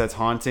whatever it is that's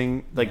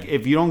haunting. Like,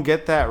 if you don't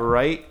get that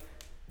right,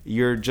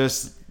 you're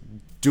just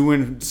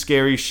doing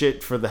scary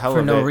shit for the hell of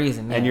it. For no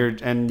reason,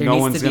 and no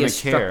one's gonna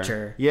care.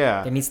 Structure.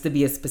 Yeah, there needs to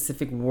be a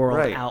specific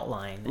world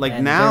outline. Like,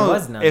 and now, there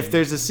was none. if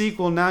there's a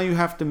sequel, now you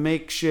have to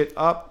make shit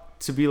up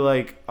to be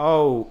like,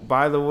 oh,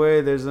 by the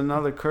way, there's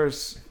another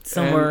curse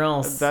somewhere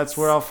else. That's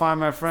where I'll find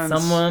my friends.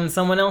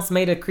 Someone else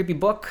made a creepy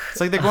book.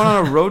 It's like they're going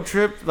on a road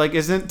trip. Like,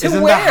 isn't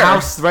the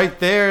house right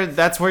there?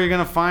 That's where you're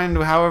gonna find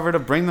however to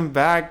bring them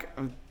back,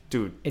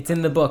 dude. It's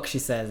in the book. She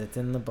says it's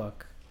in the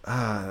book.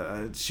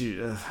 I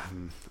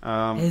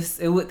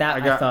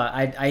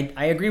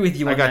agree with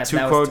you on that. Two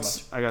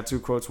quotes. I got two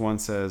quotes. One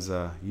says,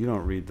 "You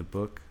don't read the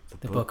book.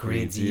 The book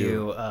reads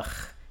you." Ugh.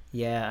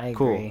 Yeah, I agree.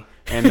 Cool.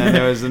 And then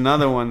there was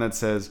another one that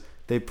says,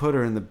 "They put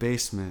her in the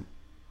basement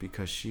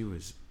because she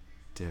was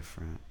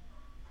different."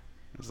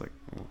 It was like,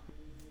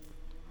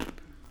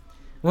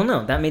 well,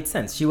 no, that made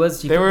sense. They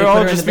were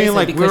all just being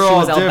like, we're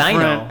all different.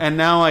 Albino. And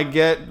now I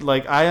get,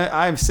 like,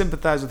 I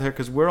sympathize with her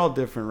because we're all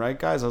different, right,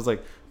 guys? I was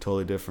like,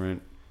 totally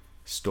different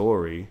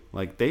story.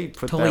 Like, they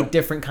put totally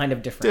different kind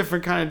of different.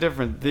 Different kind of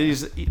different.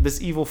 This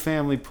evil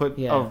family put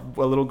a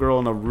little girl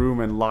in a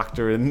room and locked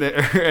her in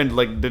there and,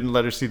 like, didn't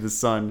let her see the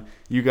sun.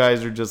 You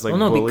guys are just, like,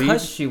 bullied.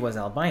 Because she was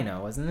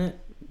albino, wasn't it?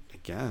 I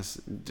guess.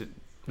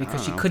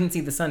 Because she couldn't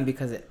see the sun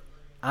because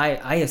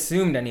I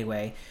assumed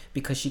anyway,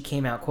 because she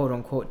came out quote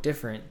unquote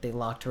different, they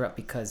locked her up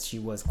because she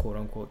was quote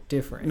unquote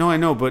different. No, I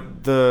know,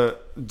 but the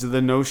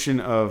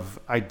notion of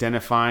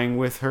identifying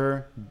with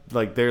her,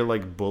 like, they're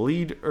like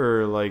bullied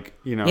or, like,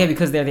 you know. Yeah,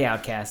 because they're the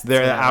outcasts.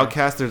 They're the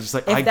outcasts. They're just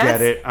like, I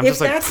get it. If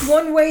that's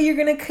one way you're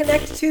gonna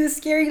connect to the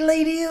scary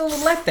lady,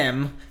 let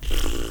them.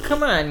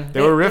 Come on. They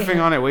were riffing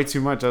on it way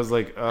too much. I was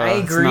like, I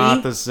agree. It's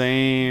not the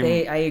same.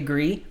 I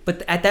agree,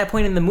 but at that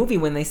point in the movie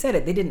when they said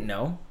it, they didn't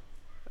know.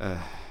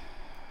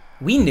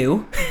 We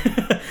knew,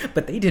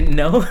 but they didn't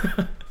know.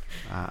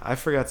 I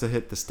forgot to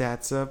hit the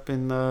stats up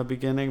in the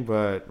beginning,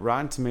 but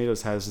Rotten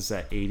Tomatoes has this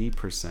at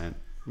 80%.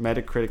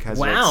 Metacritic has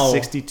it at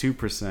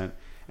 62%.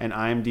 And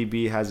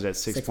IMDb has it at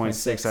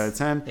 6.6 out of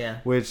 10,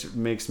 which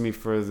makes me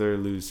further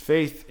lose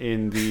faith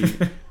in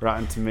the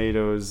Rotten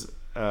Tomatoes,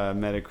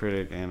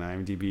 Metacritic, and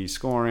IMDb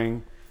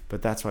scoring.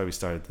 But that's why we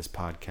started this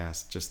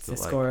podcast, just to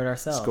score it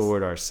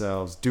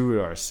ourselves. Do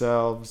it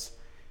ourselves.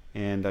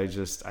 And I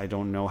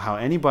don't know how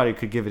anybody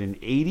could give it an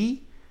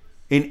 80.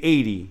 An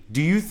 80. Do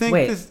you think?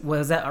 Wait,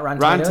 was that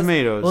Rotten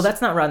Tomatoes? Well,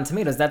 that's not Rotten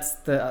Tomatoes. That's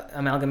the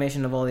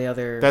amalgamation of all the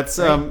other. That's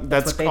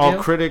all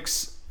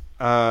critics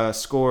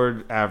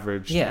scored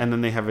average, and then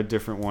they have a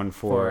different one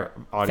for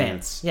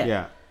audience. Fans.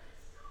 Yeah.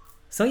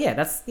 So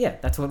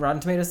that's what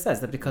Rotten Tomatoes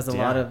says. That because a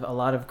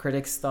lot of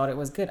critics thought it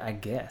was good, I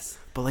guess.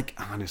 But, like,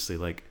 honestly,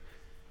 like,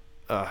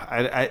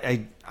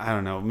 I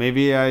don't know.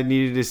 Maybe I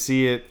needed to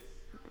see it,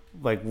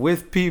 like,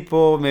 with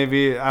people.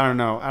 Maybe I don't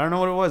know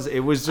what it was.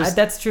 It was just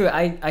that's true.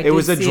 It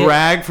was a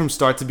drag from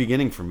start to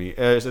beginning for me,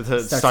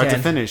 start to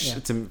finish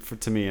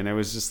to me, and it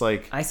was just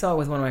like, I saw it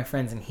with one of my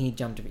friends, and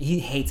he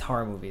hates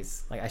horror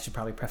movies. Like, I should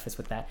probably preface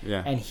with that.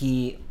 Yeah. And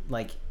he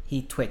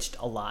twitched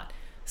a lot.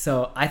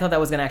 So I thought that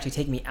was going to actually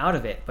take me out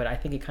of it, but I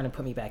think it kind of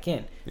put me back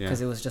in Yeah.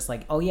 because it was just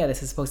like, oh yeah,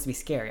 this is supposed to be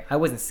scary. I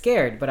wasn't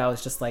scared, but I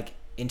was just like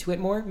into it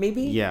more,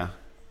 maybe. Yeah.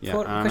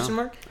 Quote, I don't question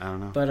know. mark. I don't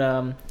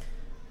know.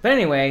 But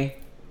anyway,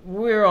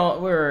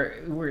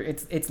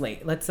 it's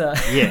late. Let's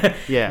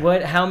Yeah.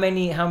 What? How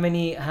many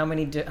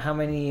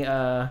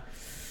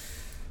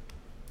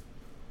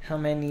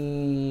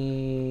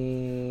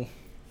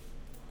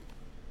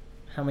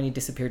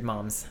disappeared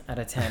moms out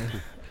of 10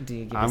 do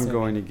you give this I'm movie?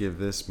 going to give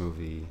this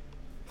movie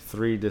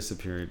 3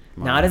 disappeared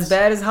moms. Not as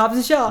bad as Hobbs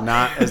and Shaw.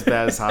 Not as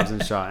bad as Hobbs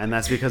and Shaw. And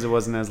that's because it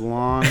wasn't as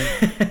long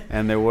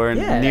and there weren't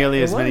Yeah,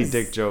 nearly it as many was.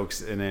 dick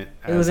jokes in it.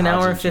 It was an Hobbs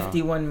hour and and Shaw.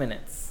 51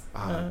 minutes.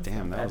 Oh,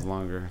 damn, that bad. was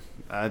longer.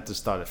 I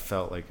just thought it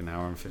felt like an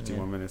hour and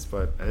 51 minutes,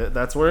 but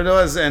that's what it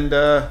was. And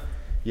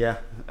yeah,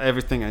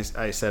 everything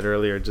I said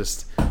earlier,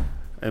 just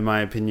in my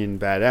opinion,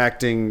 bad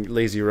acting,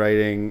 lazy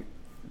writing,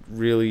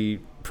 really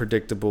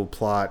predictable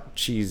plot,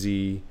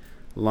 cheesy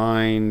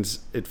lines.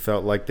 It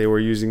felt like they were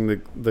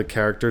using the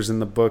characters in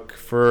the book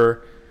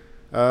for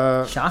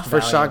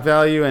shock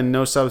value and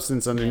no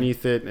substance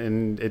underneath it,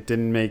 and it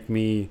didn't make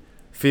me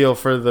feel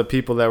for the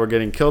people that were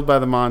getting killed by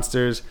the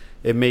monsters.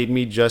 It made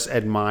me just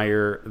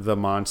admire the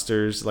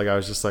monsters. Like I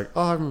was just like,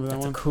 oh, I remember that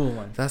one. That's a cool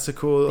one. That's a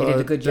cool They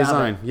did a good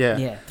design. job.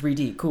 Yeah,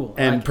 3D, cool.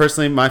 I and like it.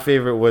 personally, my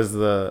favorite was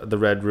the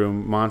Red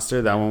Room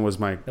monster. That one was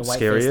my The white-faced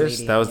scariest.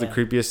 lady, That was the yeah.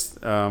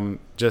 creepiest.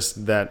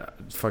 Just that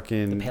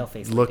fucking The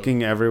pale-faced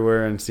looking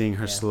everywhere and seeing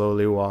her Yeah.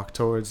 slowly walk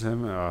towards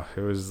him. Oh,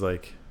 it was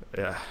like,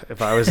 yeah.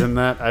 If I was in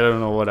that, I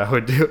don't know what I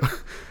would do.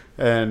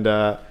 And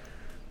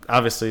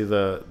obviously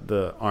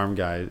the arm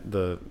guy,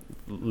 the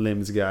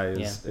limbs guy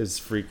is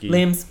freaky.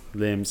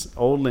 Limbs,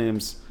 old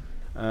limbs.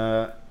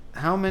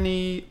 How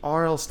many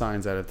R.L.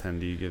 Steins out of 10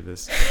 do you give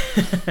this?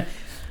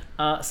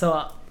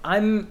 So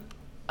I'm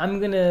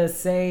gonna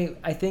say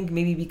I think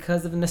maybe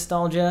because of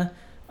nostalgia,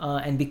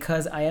 and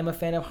because I am a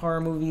fan of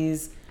horror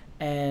movies,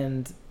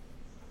 and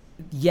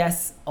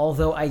yes,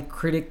 although I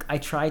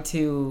try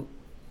to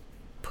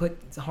put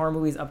horror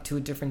movies up to a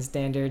different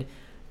standard.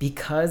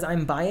 Because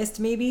I'm biased,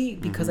 maybe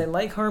because I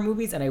like horror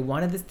movies and I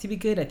wanted this to be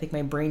good. I think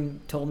my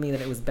brain told me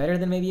that it was better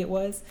than maybe it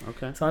was.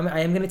 Okay. So I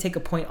am going to take a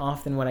point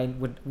off than what I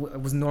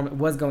was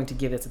going to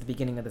give this at the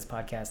beginning of this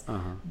podcast.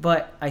 Uh-huh.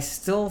 But I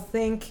still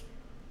think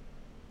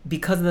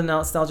because of the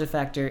nostalgia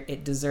factor,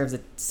 it deserves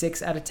a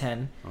 6 out of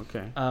 10.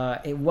 Okay.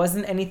 It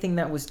wasn't anything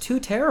that was too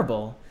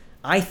terrible.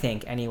 I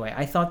think anyway.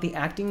 I thought the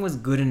acting was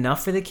good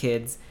enough for the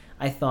kids.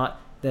 I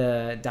thought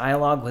the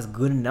dialogue was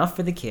good enough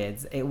for the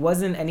kids. It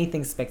wasn't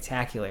anything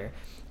spectacular.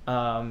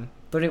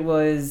 But it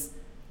was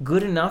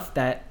good enough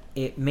that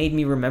it made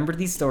me remember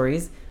these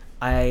stories.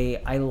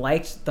 I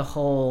liked the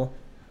whole.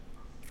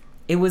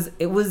 It was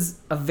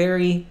a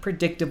very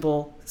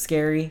predictable,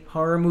 scary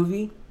horror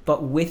movie,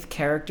 but with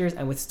characters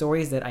and with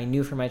stories that I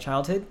knew from my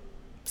childhood.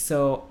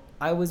 So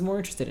I was more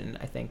interested in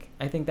it.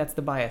 I think that's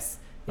the bias.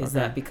 Is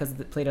that because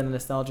it played on the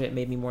nostalgia, it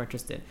made me more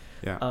interested.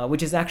 Yeah.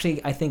 Which is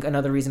actually, I think,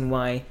 another reason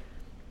why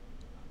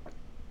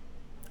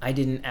I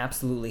didn't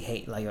absolutely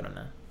hate La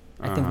Llorona.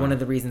 I think one of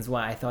the reasons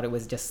why I thought it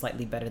was just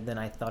slightly better than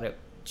I thought it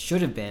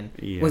should have been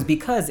was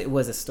because it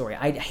was a story.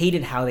 I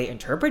hated how they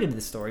interpreted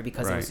the story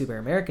because it was super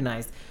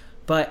Americanized,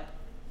 but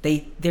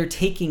they're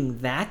taking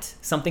that,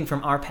 something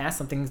from our past,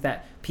 something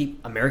that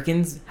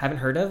Americans haven't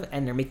heard of,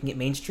 and they're making it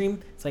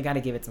mainstream, so I got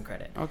to give it some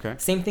credit. Okay.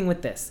 Same thing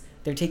with this.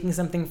 They're taking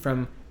something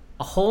from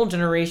a whole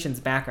generation's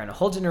background, a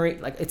whole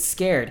generation, like it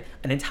scared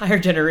an entire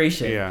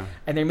generation,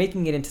 and they're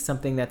making it into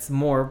something that's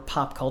more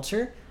pop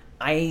culture.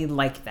 I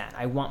like that.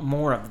 I want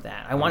more of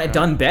that. I want it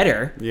done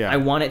better. Yeah. I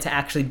want it to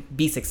actually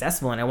be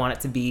successful, and I want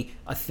it to be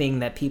a thing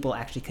that people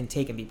actually can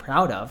take and be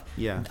proud of.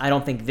 Yeah. I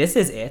don't think this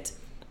is it,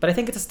 but I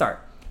think it's a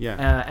start.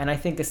 Yeah. And I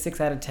think a 6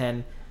 out of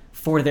 10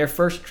 for their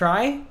first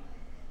try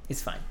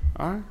is fine.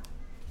 All right.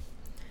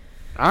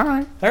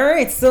 All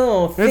right.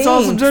 So thanks. It's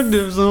all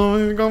subjective.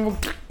 So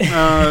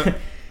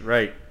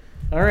right.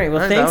 All right.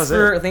 Well,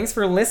 right, thanks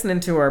for listening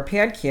to our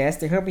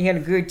podcast. I hope you had a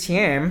good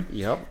time.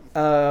 Yep.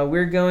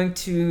 We're going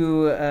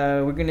to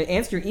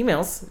answer your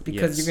emails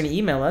because you're going to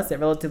email us at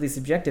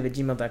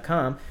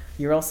relativelysubjective@gmail.com.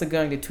 You're also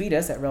going to tweet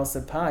us at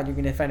RelSubPod. You're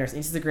going to find our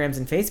Instagrams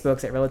and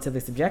Facebooks at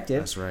RelativelySubjective.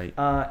 That's right.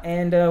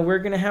 And we're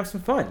going to have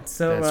some fun.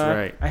 So That's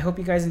right. I hope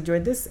you guys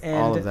enjoyed this and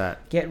all of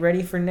that. Get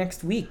ready for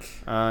next week.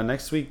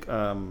 Next week,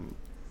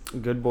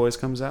 Good Boys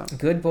comes out.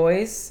 Good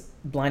Boys,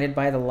 Blinded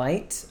by the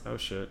Light. Oh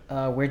shit.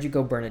 Where'd You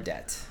Go,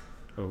 Bernadette?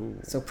 Oh.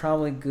 So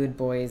probably Good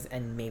Boys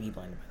and maybe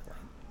Blinded by the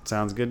Light.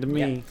 Sounds good to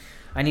me. Yeah.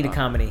 I need a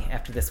comedy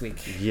after this week.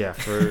 Yeah,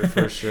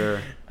 for sure.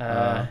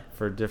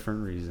 For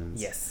different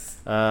reasons. Yes.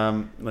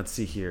 Let's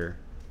see here.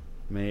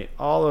 May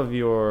all of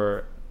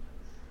your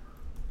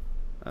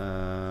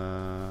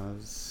well,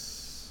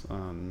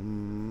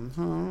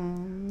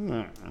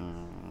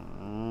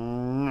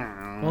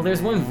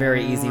 there's one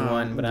very easy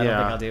one, but I don't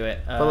think I'll do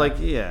it. But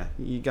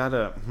you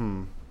gotta.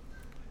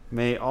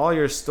 May all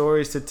your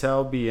stories to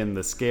tell be in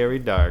the scary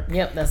dark.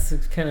 Yep, that's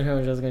kind of how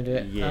I was gonna do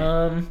it.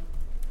 Yeah.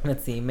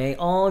 Let's see. May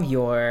all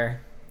your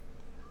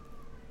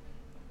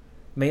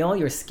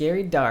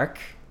scary dark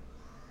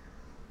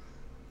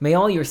May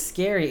all your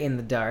scary in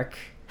the dark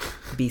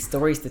be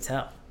stories to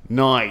tell.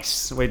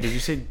 Nice. Wait, did you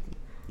say?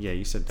 Yeah,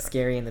 you said dark.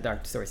 Scary in the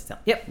dark stories to tell.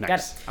 Yep, Nice. got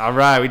it. All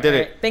right, we did All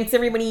it. right, thanks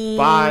everybody.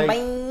 Bye.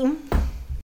 Bye.